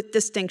 with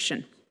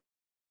distinction.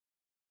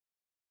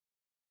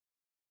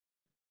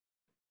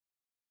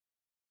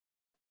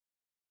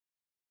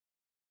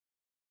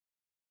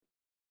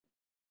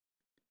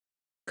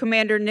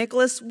 Commander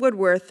Nicholas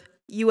Woodworth,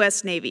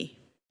 U.S. Navy.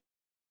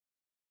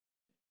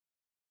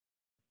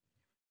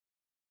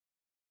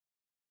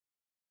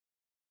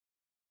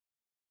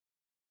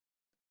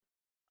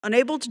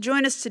 Unable to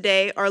join us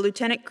today are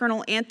Lieutenant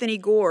Colonel Anthony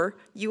Gore,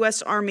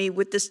 U.S. Army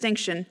with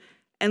distinction,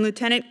 and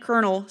Lieutenant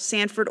Colonel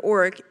Sanford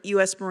Orrick,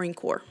 U.S. Marine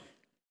Corps.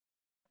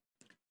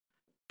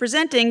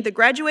 Presenting the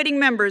graduating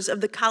members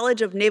of the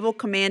College of Naval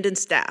Command and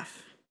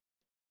Staff.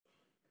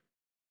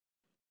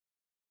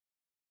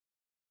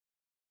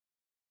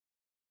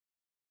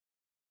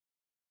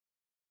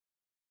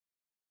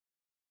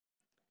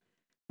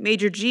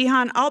 Major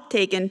Jihan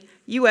Alptaken,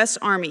 U.S.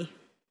 Army.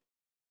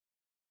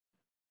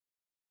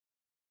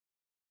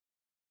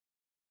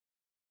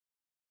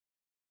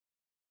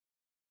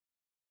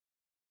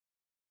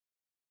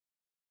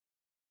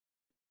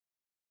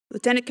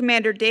 Lieutenant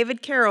Commander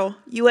David Carroll,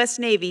 U.S.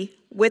 Navy,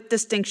 with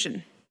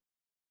distinction.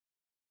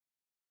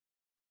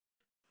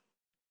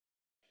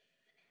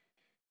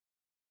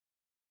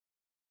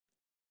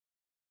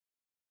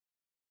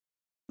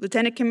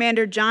 Lieutenant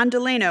Commander John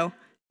Delano,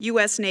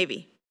 U.S.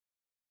 Navy.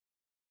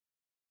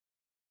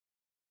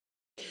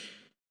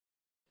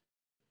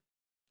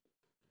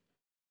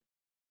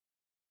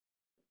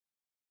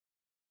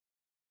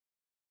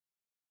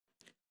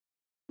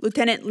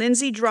 Lieutenant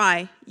Lindsay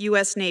Dry,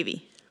 U.S.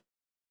 Navy.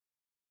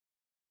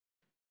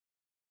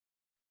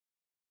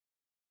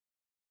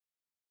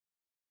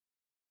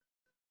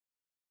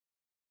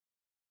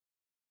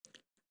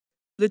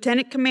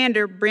 Lieutenant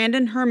Commander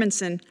Brandon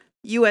Hermanson,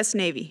 U.S.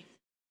 Navy.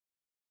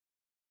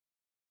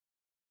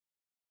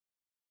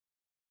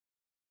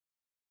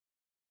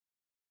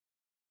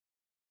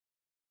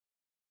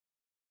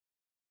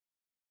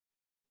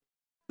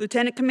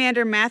 Lieutenant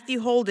Commander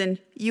Matthew Holden,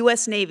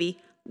 U.S. Navy,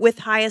 with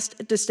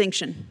highest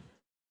distinction.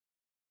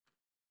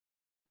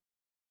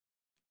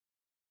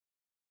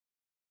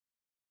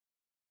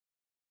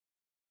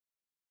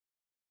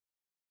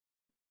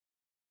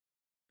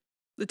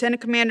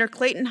 Lieutenant Commander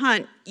Clayton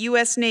Hunt,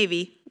 U.S.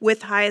 Navy,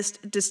 with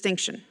highest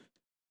distinction.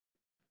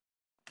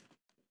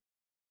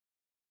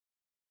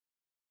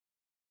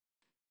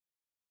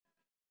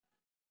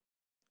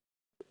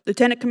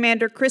 Lieutenant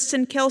Commander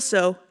Kristen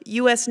Kelso,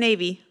 U.S.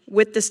 Navy,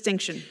 with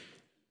distinction.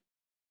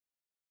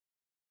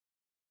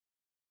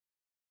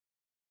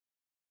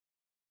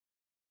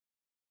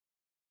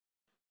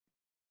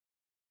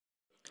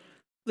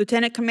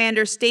 Lieutenant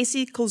Commander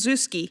Stacy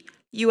Kolzuski,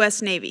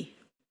 U.S. Navy.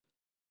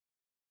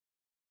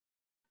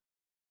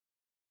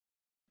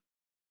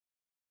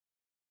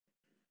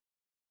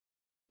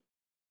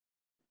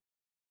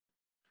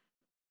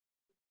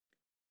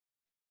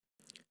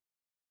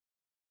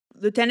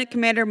 Lieutenant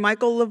Commander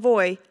Michael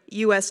Lavoie,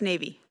 U.S.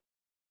 Navy.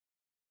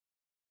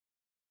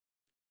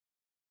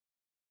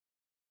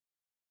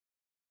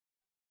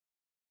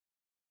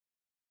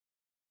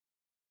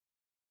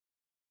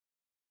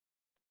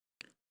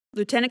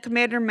 Lieutenant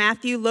Commander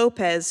Matthew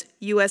Lopez,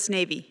 U.S.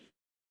 Navy.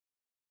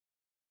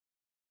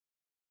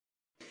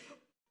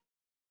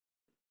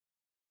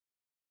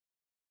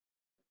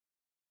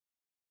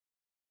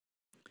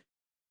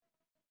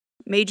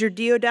 Major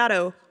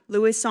Diodato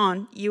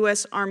Louison,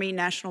 U.S. Army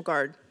National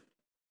Guard.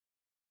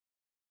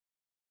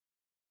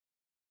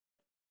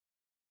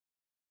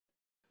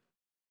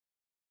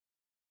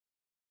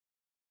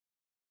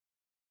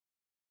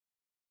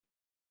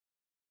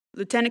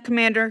 Lieutenant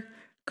Commander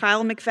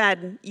Kyle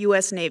McFadden,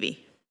 U.S.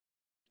 Navy.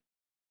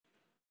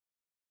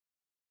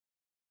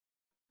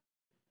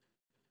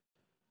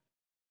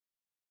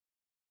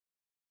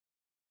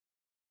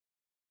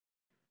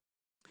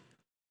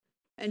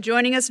 And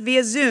joining us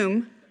via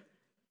Zoom,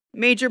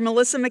 Major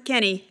Melissa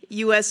McKinney,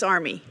 U.S.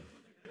 Army.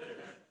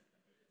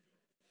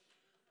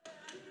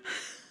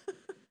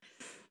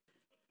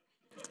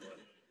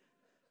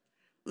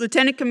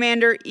 Lieutenant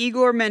Commander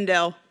Igor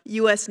Mendel,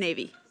 U.S.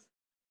 Navy.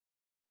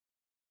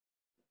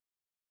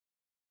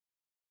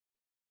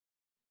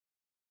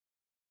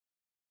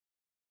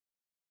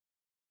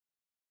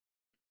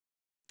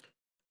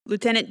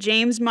 Lieutenant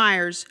James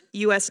Myers,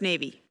 U.S.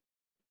 Navy.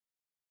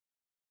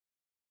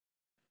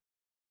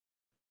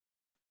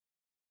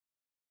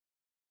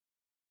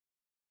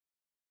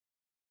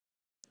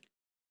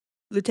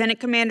 Lieutenant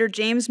Commander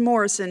James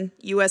Morrison,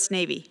 U.S.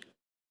 Navy.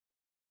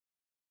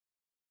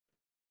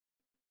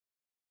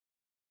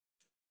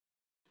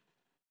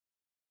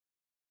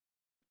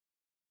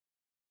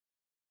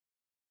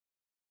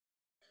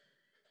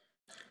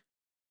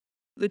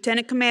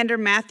 Lieutenant Commander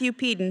Matthew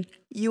Peden,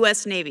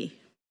 U.S. Navy.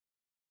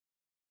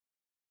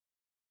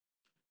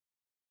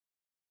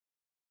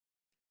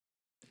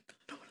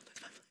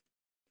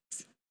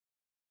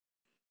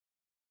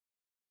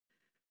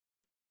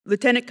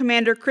 Lieutenant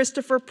Commander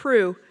Christopher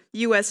Prue,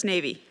 U.S.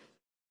 Navy.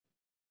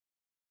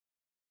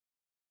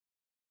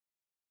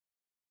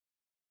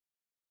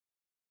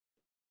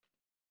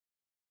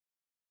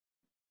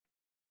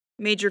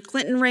 Major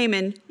Clinton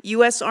Raymond,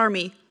 U.S.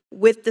 Army,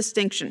 with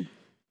distinction.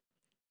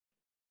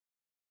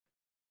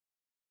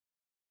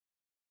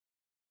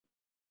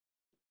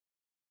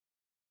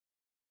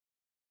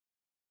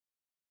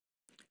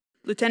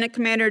 Lieutenant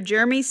Commander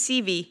Jeremy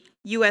Seavey,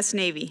 U.S.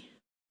 Navy.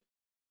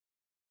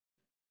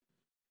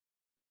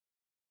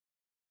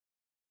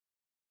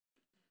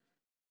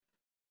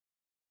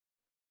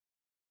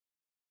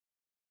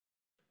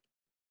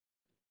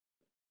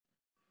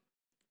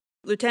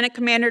 Lieutenant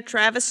Commander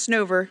Travis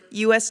Snover,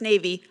 U.S.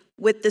 Navy,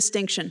 with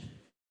distinction.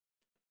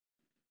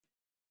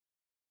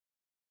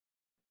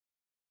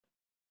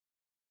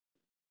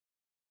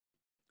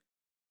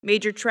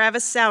 Major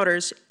Travis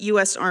Souders,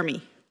 U.S.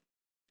 Army.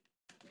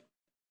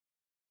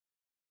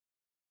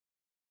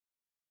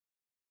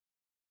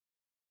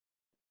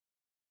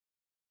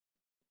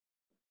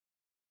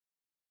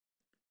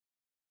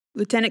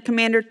 Lieutenant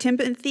Commander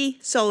Timothy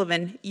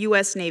Sullivan,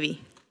 U.S.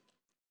 Navy.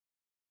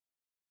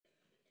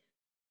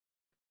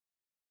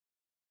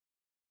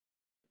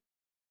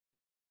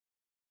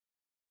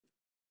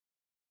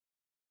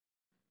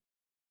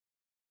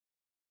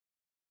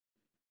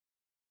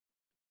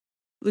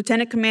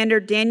 Lieutenant Commander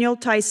Daniel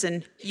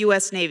Tyson,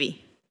 U.S.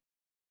 Navy.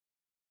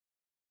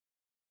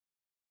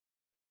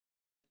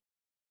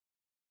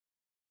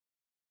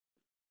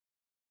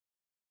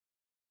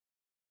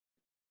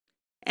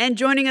 And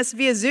joining us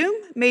via Zoom,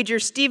 Major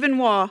Stephen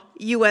Waugh,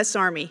 U.S.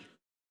 Army.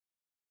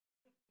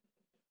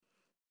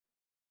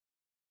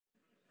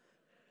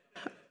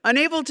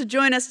 Unable to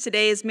join us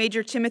today is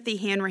Major Timothy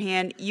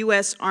Hanrahan,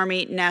 U.S.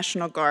 Army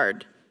National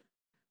Guard.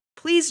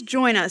 Please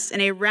join us in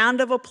a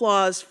round of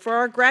applause for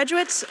our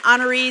graduates,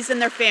 honorees,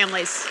 and their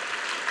families.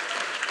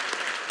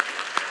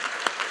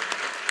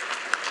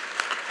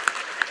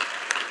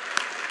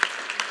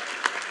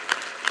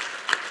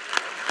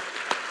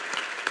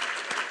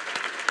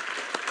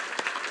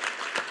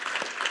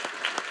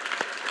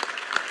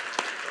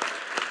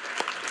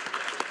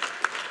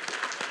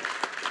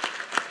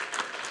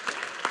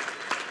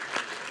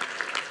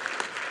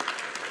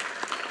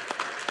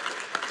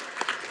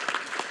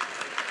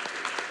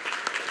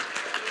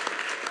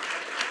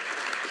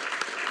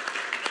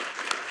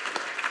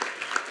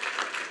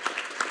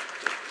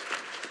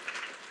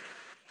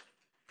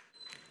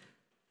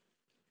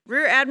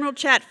 Rear Admiral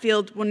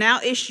Chatfield will now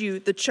issue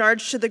the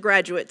charge to the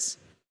graduates.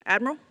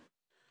 Admiral?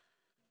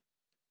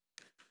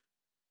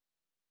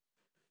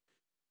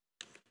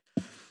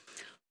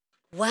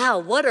 Wow,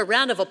 what a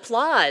round of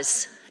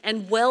applause,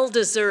 and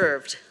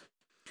well-deserved.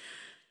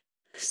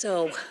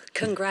 So,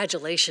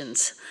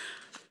 congratulations.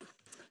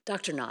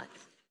 Dr. Knott,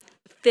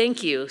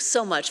 thank you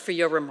so much for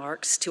your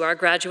remarks to our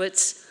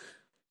graduates.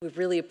 We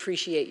really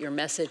appreciate your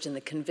message and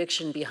the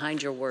conviction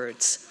behind your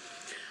words.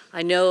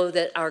 I know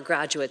that our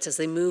graduates, as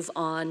they move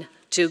on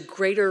to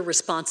greater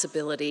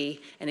responsibility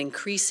and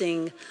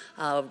increasing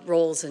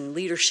roles in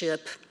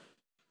leadership,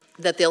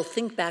 that they'll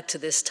think back to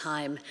this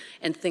time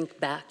and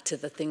think back to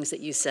the things that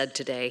you said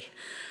today.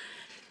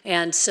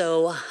 And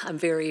so I'm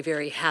very,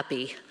 very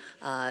happy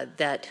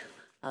that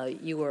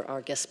you were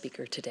our guest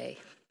speaker today.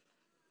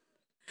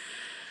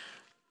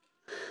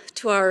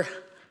 To our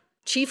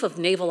Chief of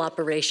Naval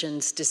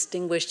Operations,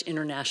 distinguished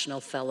international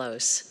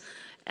fellows,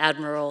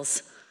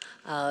 admirals,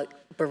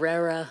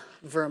 Barrera,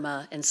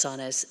 Verma, and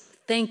Sanes,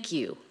 thank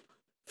you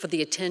for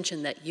the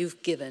attention that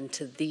you've given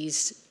to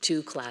these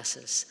two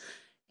classes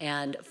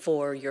and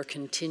for your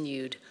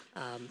continued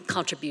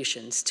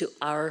contributions to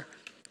our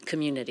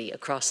community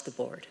across the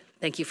board.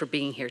 Thank you for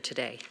being here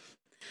today.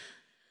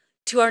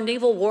 To our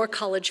Naval War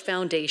College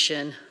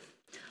Foundation,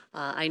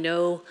 I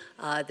know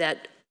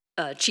that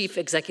Chief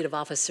Executive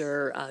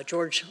Officer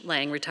George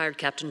Lang, retired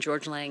Captain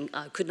George Lang,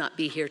 could not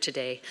be here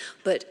today,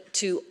 but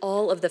to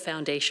all of the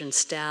foundation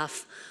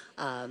staff,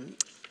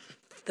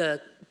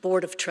 the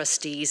Board of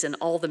Trustees, and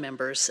all the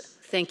members,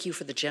 thank you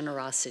for the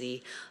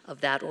generosity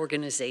of that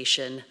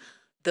organization.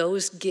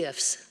 Those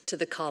gifts to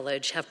the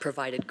college have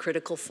provided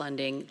critical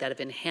funding that have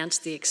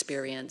enhanced the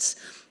experience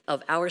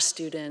of our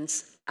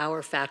students,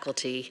 our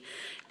faculty,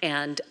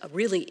 and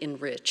really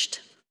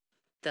enriched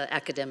the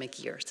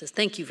academic year. So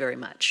thank you very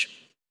much.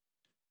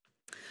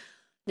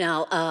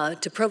 Now,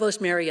 to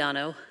Provost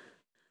Mariano,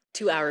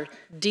 to our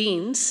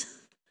deans,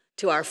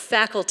 to our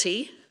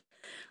faculty,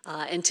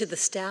 and to the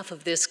staff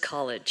of this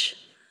college,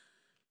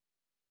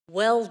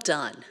 well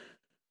done.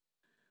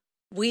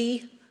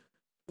 We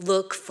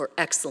look for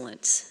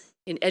excellence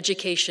in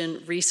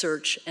education,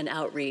 research, and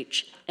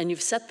outreach, and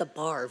you've set the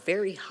bar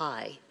very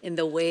high in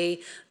the way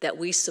that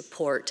we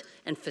support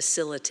and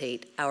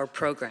facilitate our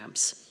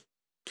programs.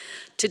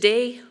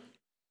 Today,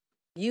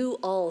 you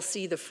all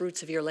see the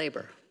fruits of your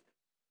labor.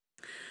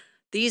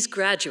 These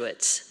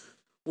graduates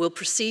will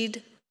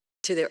proceed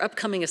to their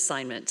upcoming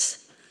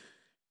assignments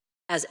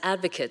as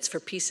advocates for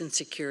peace and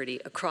security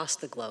across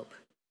the globe.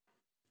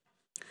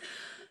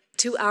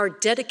 To our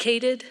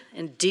dedicated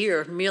and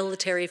dear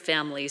military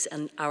families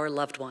and our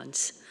loved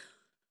ones,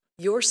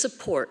 your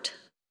support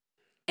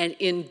and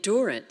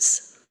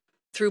endurance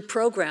through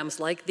programs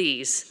like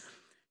these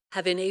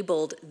have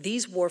enabled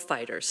these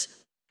warfighters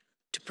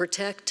to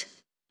protect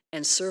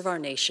and serve our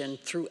nation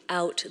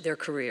throughout their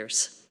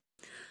careers.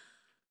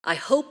 I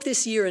hope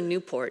this year in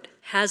Newport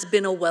has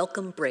been a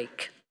welcome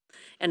break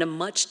and a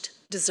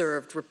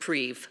much-deserved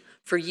reprieve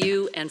for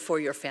you and for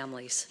your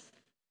families.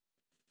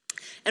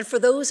 And for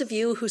those of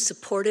you who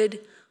supported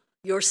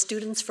your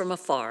students from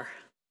afar,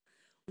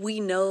 we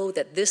know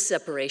that this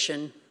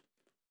separation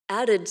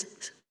added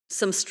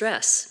some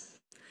stress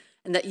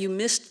and that you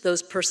missed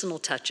those personal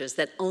touches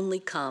that only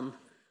come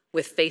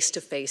with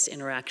face-to-face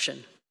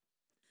interaction.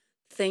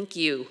 Thank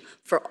you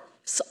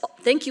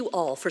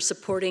all for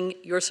supporting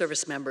your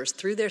service members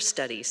through their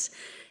studies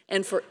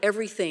and for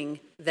everything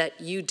that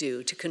you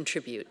do to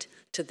contribute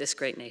to this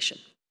great nation.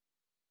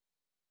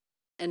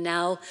 And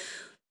now,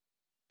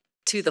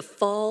 to the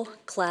fall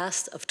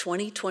class of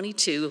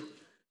 2022,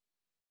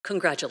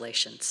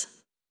 congratulations.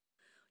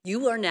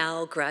 You are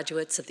now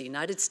graduates of the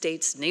United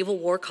States Naval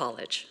War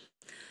College,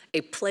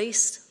 a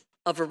place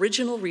of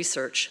original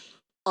research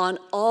on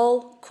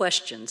all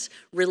questions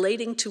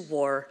relating to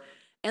war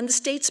and the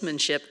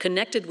statesmanship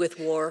connected with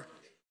war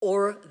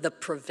or the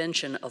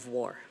prevention of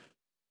war.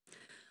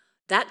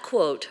 That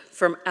quote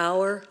from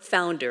our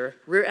founder,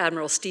 Rear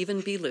Admiral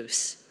Stephen B.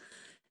 Luce,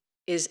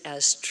 is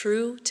as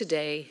true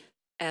today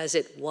as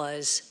it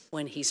was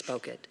when he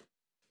spoke it.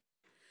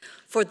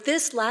 For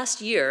this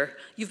last year,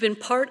 you've been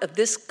part of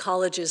this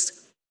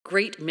college's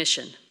great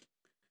mission,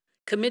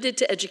 committed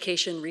to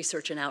education,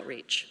 research, and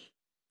outreach.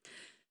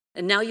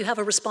 And now you have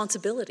a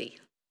responsibility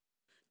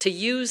to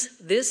use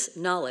this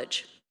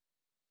knowledge,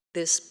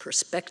 this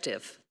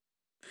perspective,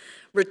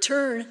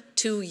 return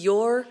to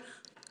your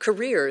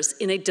careers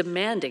in a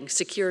demanding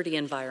security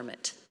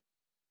environment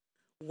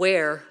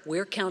where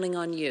we're counting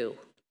on you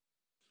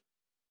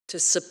to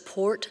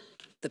support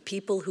the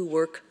people who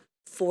work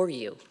for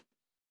you,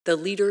 the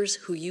leaders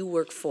who you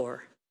work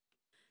for,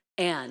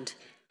 and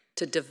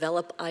to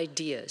develop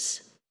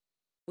ideas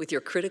with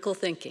your critical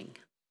thinking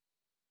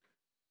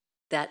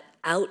that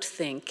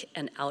outthink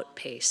and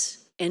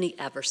outpace any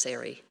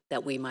adversary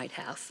that we might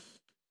have.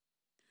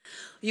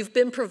 You've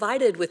been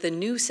provided with a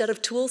new set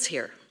of tools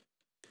here,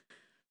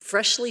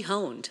 freshly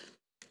honed,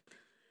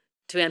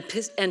 to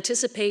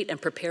anticipate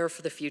and prepare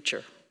for the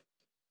future.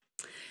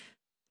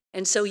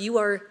 And so you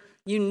are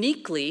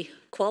uniquely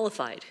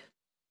qualified.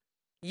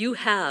 You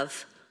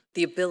have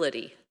the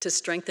ability to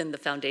strengthen the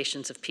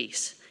foundations of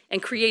peace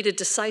and create a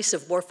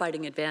decisive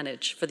warfighting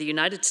advantage for the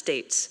United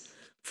States,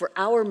 for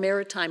our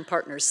maritime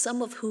partners,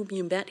 some of whom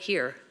you met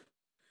here,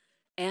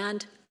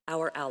 and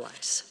our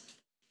allies.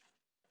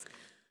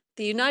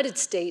 The United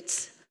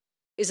States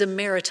is a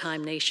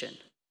maritime nation.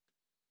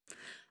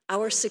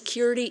 Our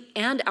security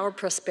and our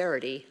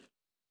prosperity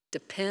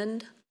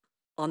depend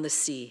on the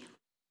sea.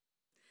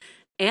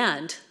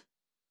 And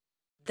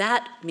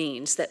that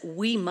means that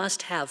we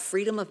must have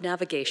freedom of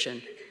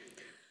navigation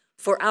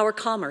for our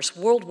commerce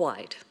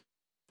worldwide.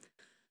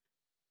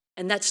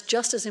 And that's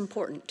just as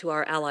important to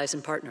our allies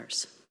and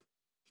partners.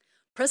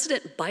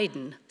 President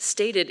Biden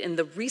stated in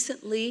the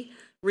recently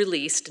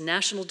released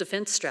National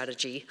Defense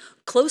Strategy,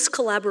 close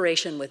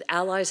collaboration with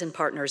allies and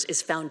partners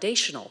is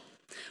foundational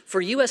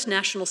for U.S.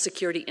 national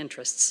security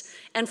interests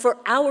and for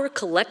our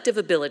collective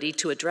ability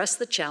to address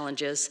the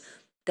challenges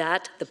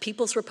that the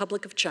People's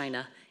Republic of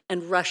China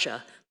and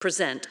Russia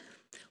present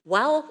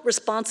while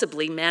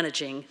responsibly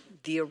managing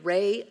the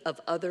array of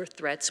other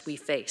threats we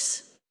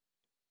face.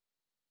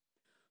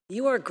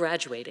 You are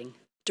graduating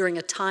during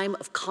a time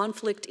of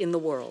conflict in the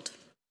world,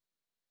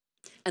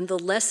 and the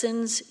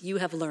lessons you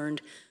have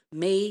learned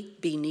may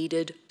be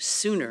needed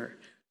sooner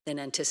than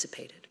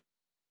anticipated.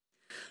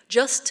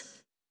 Just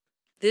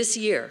this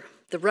year,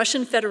 the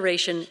Russian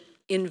Federation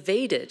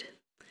invaded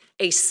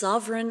a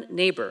sovereign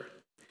neighbor,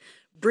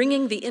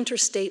 bringing the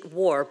interstate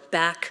war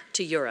back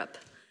to Europe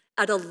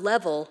at a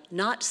level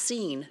not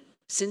seen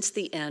since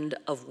the end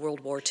of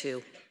World War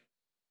II.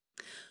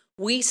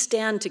 We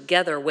stand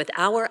together with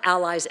our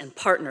allies and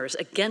partners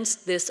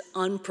against this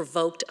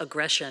unprovoked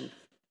aggression.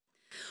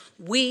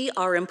 We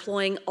are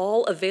employing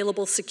all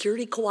available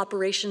security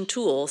cooperation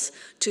tools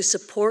to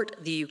support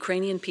the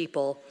Ukrainian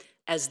people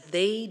as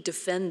they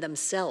defend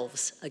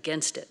themselves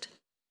against it.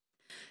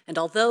 And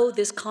although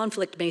this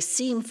conflict may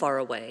seem far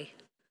away,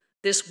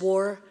 this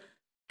war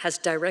has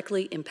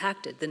directly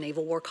impacted the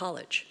Naval War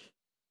College.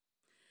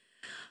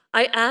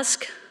 I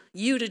ask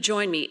you to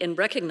join me in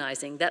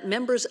recognizing that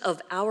members of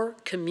our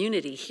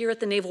community here at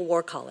the Naval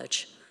War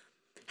College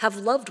have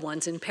loved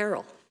ones in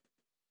peril.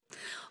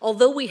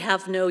 Although we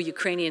have no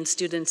Ukrainian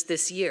students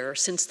this year,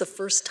 since the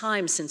first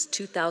time since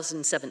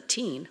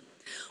 2017,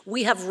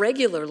 we have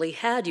regularly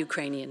had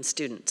Ukrainian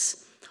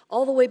students,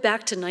 all the way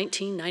back to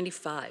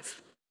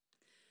 1995.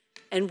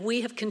 And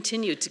we have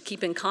continued to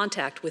keep in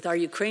contact with our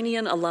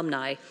Ukrainian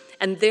alumni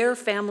and their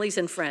families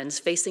and friends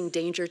facing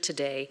danger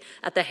today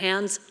at the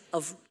hands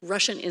of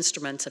Russian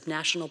instruments of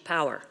national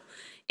power,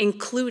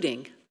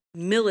 including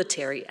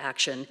military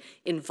action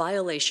in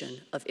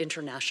violation of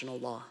international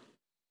law.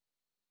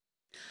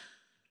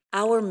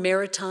 Our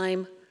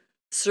maritime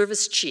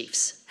service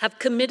chiefs have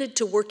committed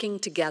to working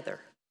together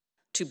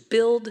to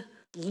build,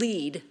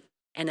 lead,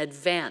 and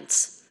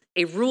advance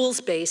a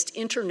rules-based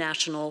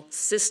international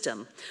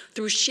system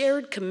through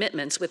shared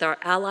commitments with our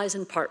allies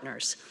and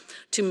partners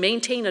to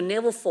maintain a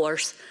naval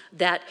force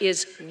that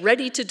is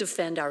ready to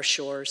defend our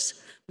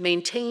shores,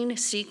 maintain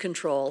sea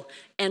control,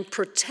 and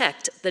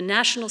protect the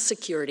national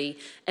security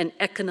and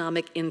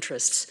economic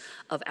interests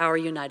of our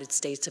United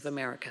States of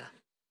America.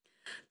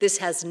 This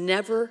has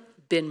never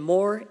been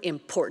more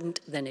important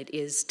than it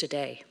is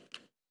today.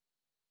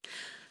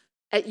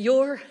 At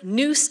your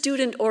new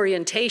student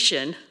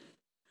orientation,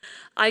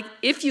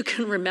 if you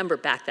can remember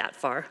back that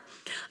far,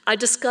 I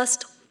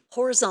discussed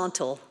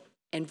horizontal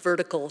and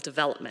vertical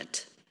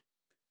development.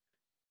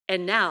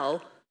 And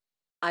now,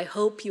 I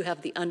hope you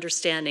have the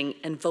understanding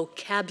and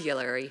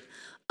vocabulary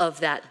of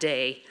that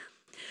day.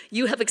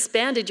 You have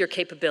expanded your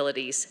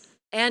capabilities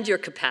and your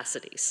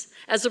capacities.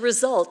 As a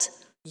result,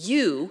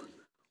 you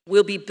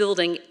will be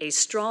building a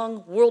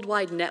strong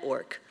worldwide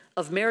network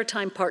of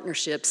maritime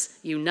partnerships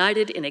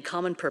united in a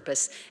common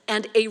purpose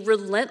and a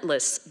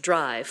relentless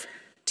drive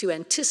to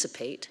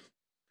anticipate,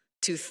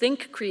 to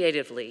think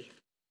creatively,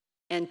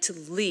 and to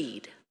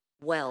lead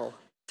well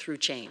through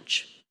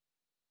change.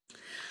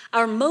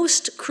 Our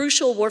most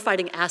crucial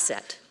warfighting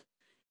asset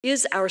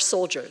is our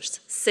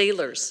soldiers,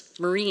 sailors,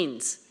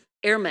 Marines,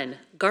 airmen,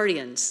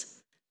 guardians,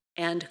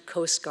 and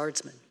Coast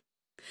Guardsmen.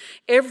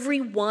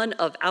 Every one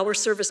of our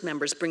service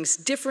members brings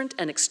different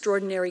and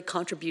extraordinary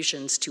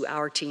contributions to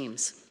our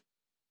teams.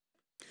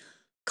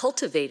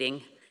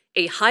 Cultivating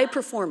a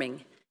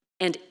high-performing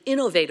and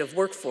innovative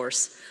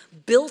workforce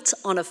built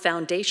on a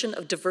foundation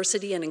of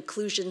diversity and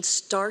inclusion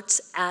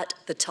starts at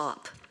the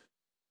top.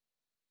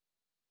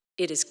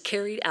 It is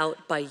carried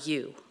out by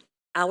you,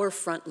 our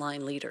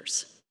frontline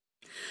leaders.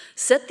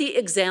 Set the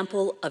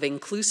example of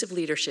inclusive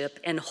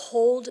leadership and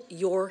hold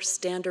your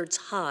standards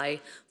high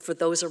for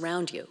those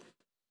around you.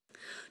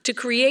 To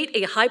create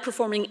a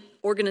high-performing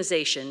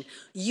organization,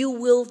 you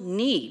will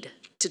need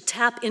to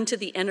tap into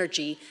the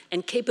energy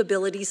and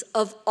capabilities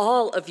of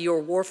all of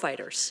your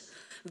warfighters,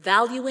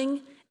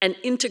 valuing and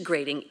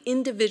integrating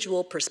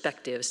individual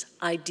perspectives,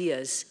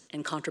 ideas,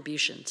 and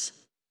contributions.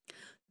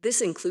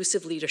 This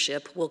inclusive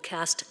leadership will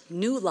cast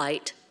new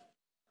light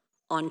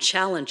on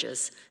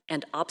challenges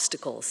and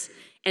obstacles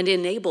and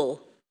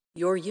enable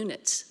your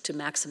units to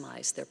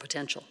maximize their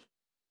potential.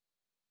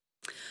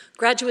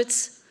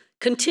 Graduates,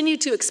 continue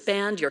to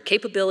expand your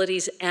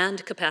capabilities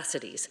and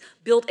capacities.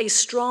 Build a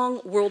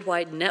strong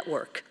worldwide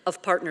network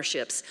of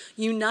partnerships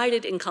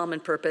united in common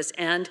purpose,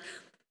 and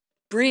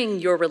bring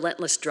your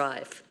relentless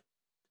drive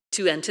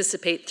to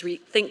anticipate,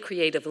 think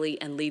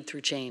creatively, and lead through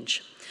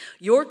change.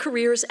 Your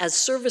careers as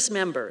service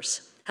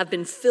members have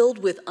been filled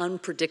with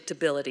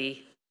unpredictability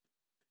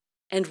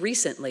and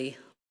recently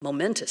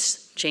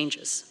momentous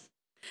changes.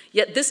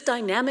 Yet this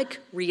dynamic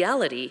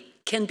reality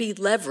can be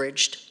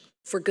leveraged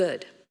for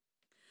good.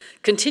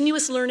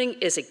 Continuous learning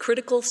is a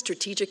critical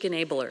strategic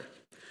enabler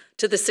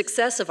to the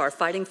success of our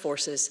fighting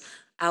forces,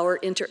 our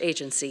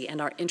interagency, and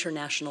our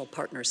international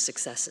partners'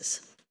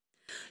 successes.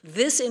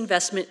 This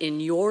investment in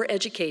your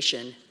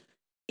education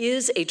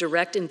is a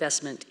direct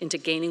investment into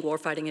gaining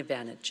warfighting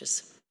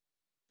advantages.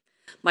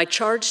 My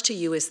charge to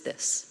you is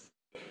this: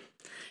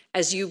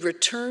 as you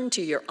return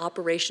to your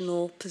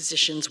operational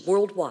positions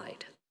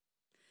worldwide,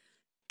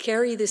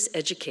 carry this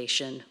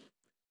education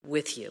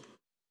with you.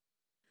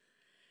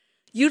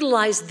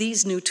 Utilize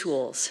these new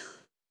tools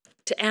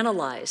to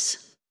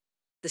analyze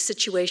the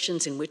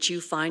situations in which you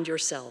find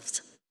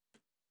yourselves.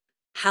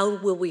 How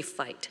will we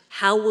fight?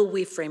 How will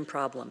we frame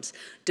problems,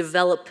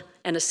 develop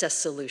and assess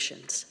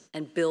solutions,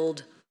 and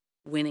build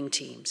winning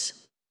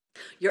teams?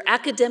 Your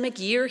academic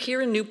year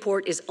here in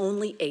Newport is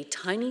only a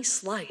tiny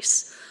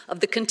slice of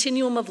the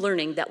continuum of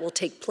learning that will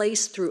take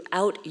place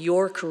throughout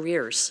your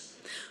careers.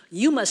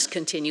 You must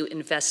continue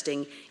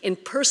investing in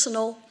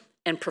personal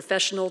and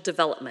professional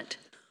development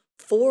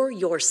for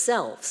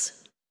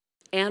yourselves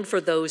and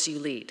for those you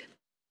lead.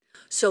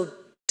 So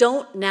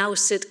don't now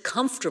sit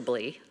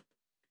comfortably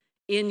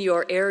in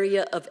your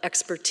area of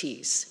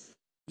expertise.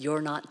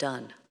 You're not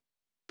done.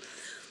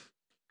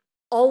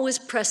 Always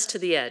press to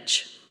the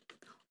edge.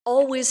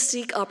 Always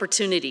seek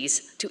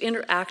opportunities to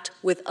interact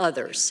with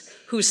others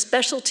whose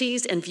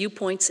specialties and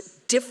viewpoints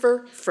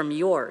differ from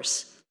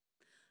yours.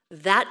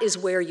 That is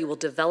where you will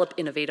develop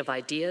innovative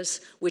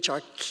ideas, which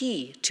are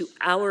key to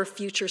our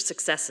future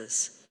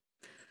successes.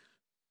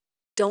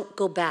 Don't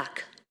go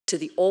back to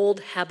the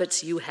old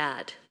habits you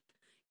had.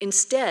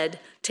 Instead,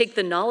 take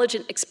the knowledge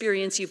and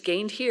experience you've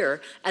gained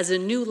here as a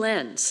new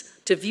lens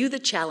to view the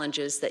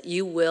challenges that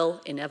you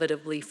will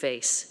inevitably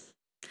face.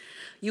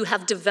 You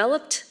have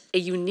developed a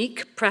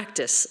unique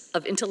practice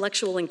of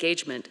intellectual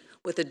engagement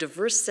with a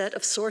diverse set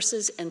of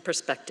sources and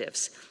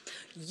perspectives.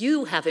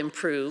 You have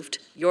improved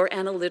your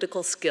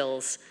analytical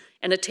skills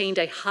and attained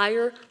a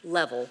higher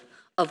level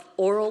of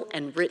oral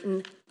and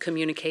written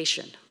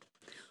communication.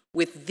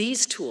 With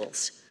these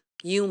tools,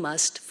 you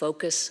must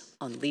focus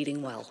on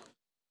leading well.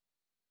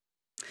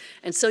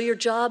 And so your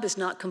job is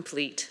not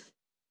complete.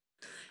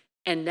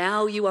 And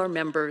now you are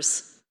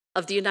members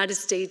of the United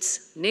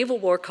States Naval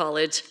War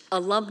College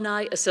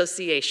Alumni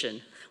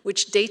Association,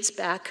 which dates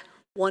back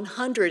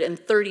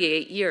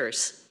 138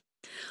 years.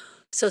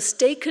 So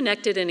stay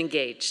connected and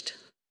engaged.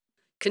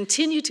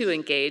 Continue to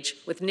engage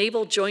with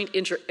naval joint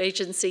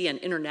interagency and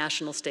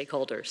international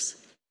stakeholders.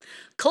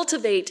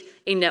 Cultivate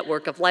a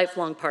network of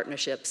lifelong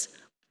partnerships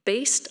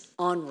based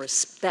on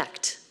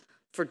respect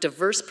for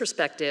diverse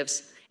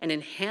perspectives and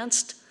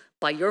enhanced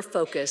by your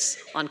focus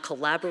on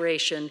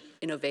collaboration,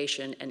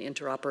 innovation, and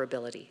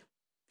interoperability.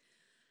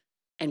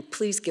 And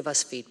please give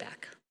us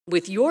feedback.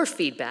 With your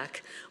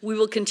feedback, we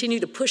will continue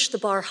to push the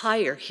bar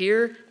higher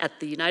here at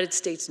the United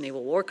States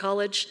Naval War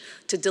College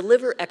to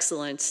deliver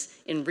excellence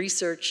in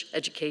research,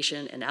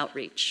 education, and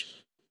outreach.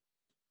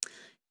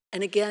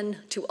 And again,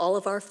 to all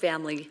of our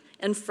family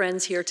and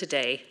friends here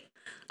today,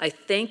 I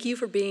thank you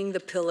for being the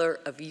pillar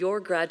of your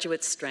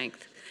graduate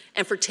strength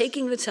and for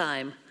taking the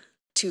time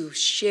to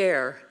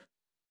share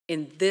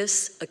in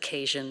this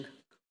occasion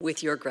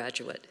with your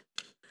graduate.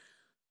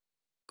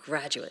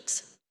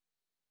 Graduates,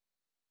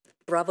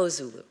 Bravo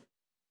Zulu.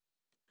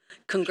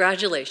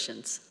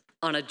 Congratulations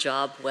on a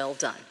job well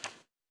done.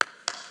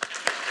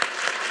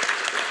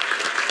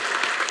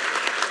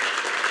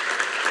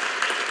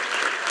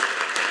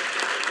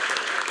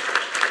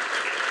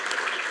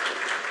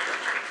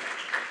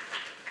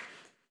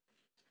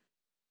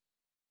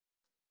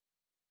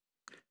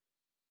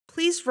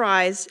 Please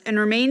rise and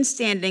remain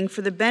standing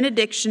for the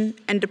benediction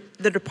and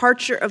the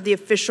departure of the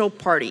official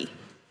party.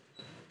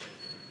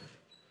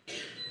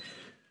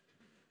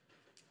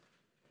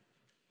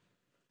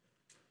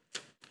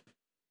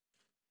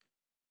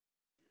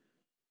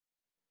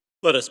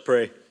 Let us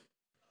pray.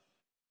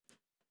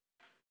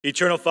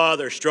 Eternal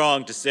Father,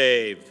 strong to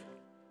save,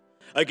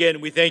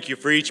 again, we thank you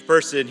for each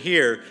person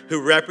here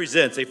who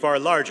represents a far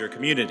larger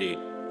community.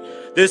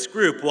 This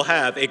group will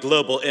have a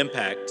global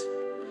impact.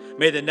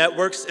 May the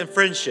networks and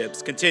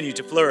friendships continue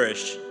to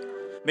flourish.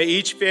 May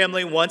each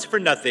family want for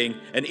nothing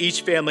and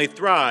each family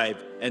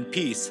thrive and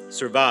peace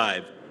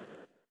survive.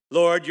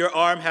 Lord, your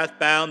arm hath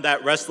bound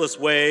that restless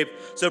wave,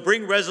 so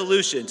bring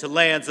resolution to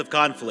lands of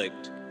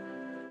conflict.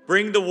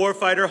 Bring the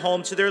warfighter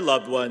home to their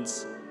loved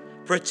ones.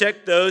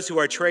 Protect those who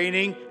are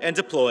training and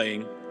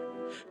deploying.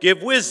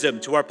 Give wisdom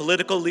to our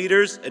political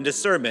leaders and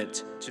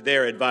discernment to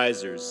their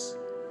advisors.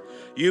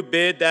 You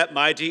bid that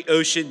mighty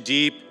ocean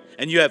deep,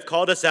 and you have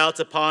called us out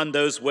upon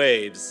those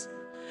waves.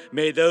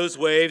 May those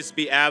waves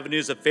be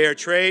avenues of fair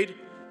trade,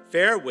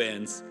 fair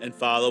winds, and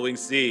following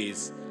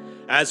seas.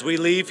 As we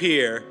leave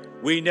here,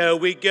 we know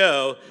we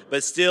go,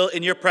 but still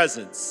in your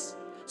presence.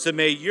 So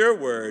may your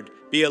word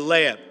be a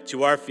lamp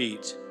to our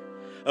feet.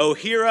 Oh,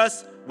 hear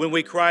us when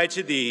we cry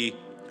to thee,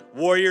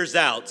 warriors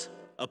out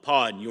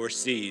upon your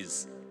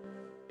seas.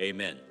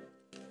 Amen.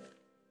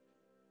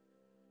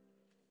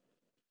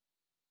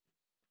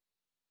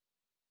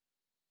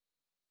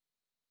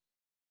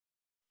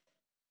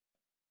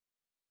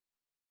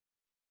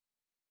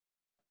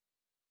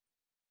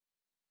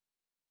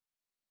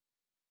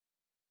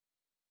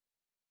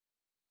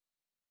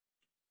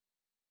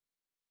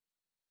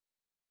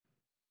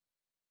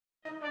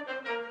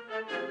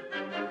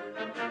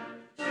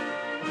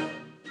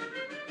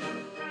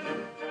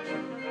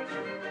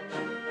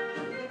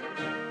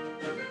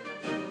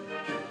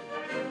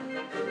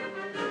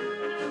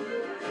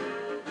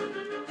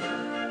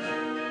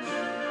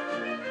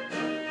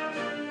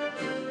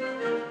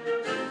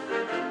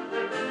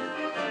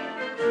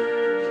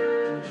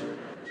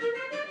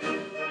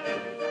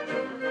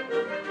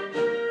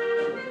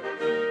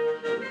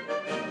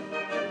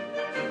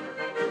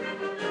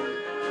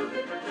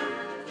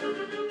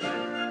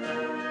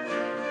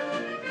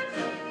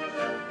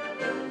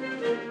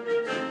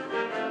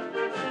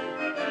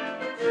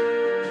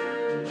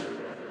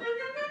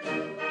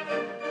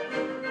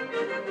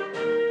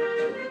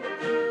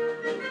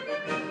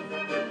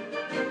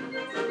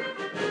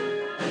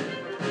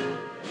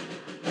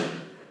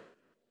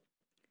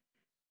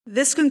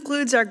 This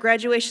concludes our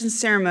graduation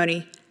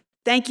ceremony.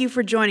 Thank you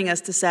for joining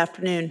us this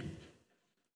afternoon.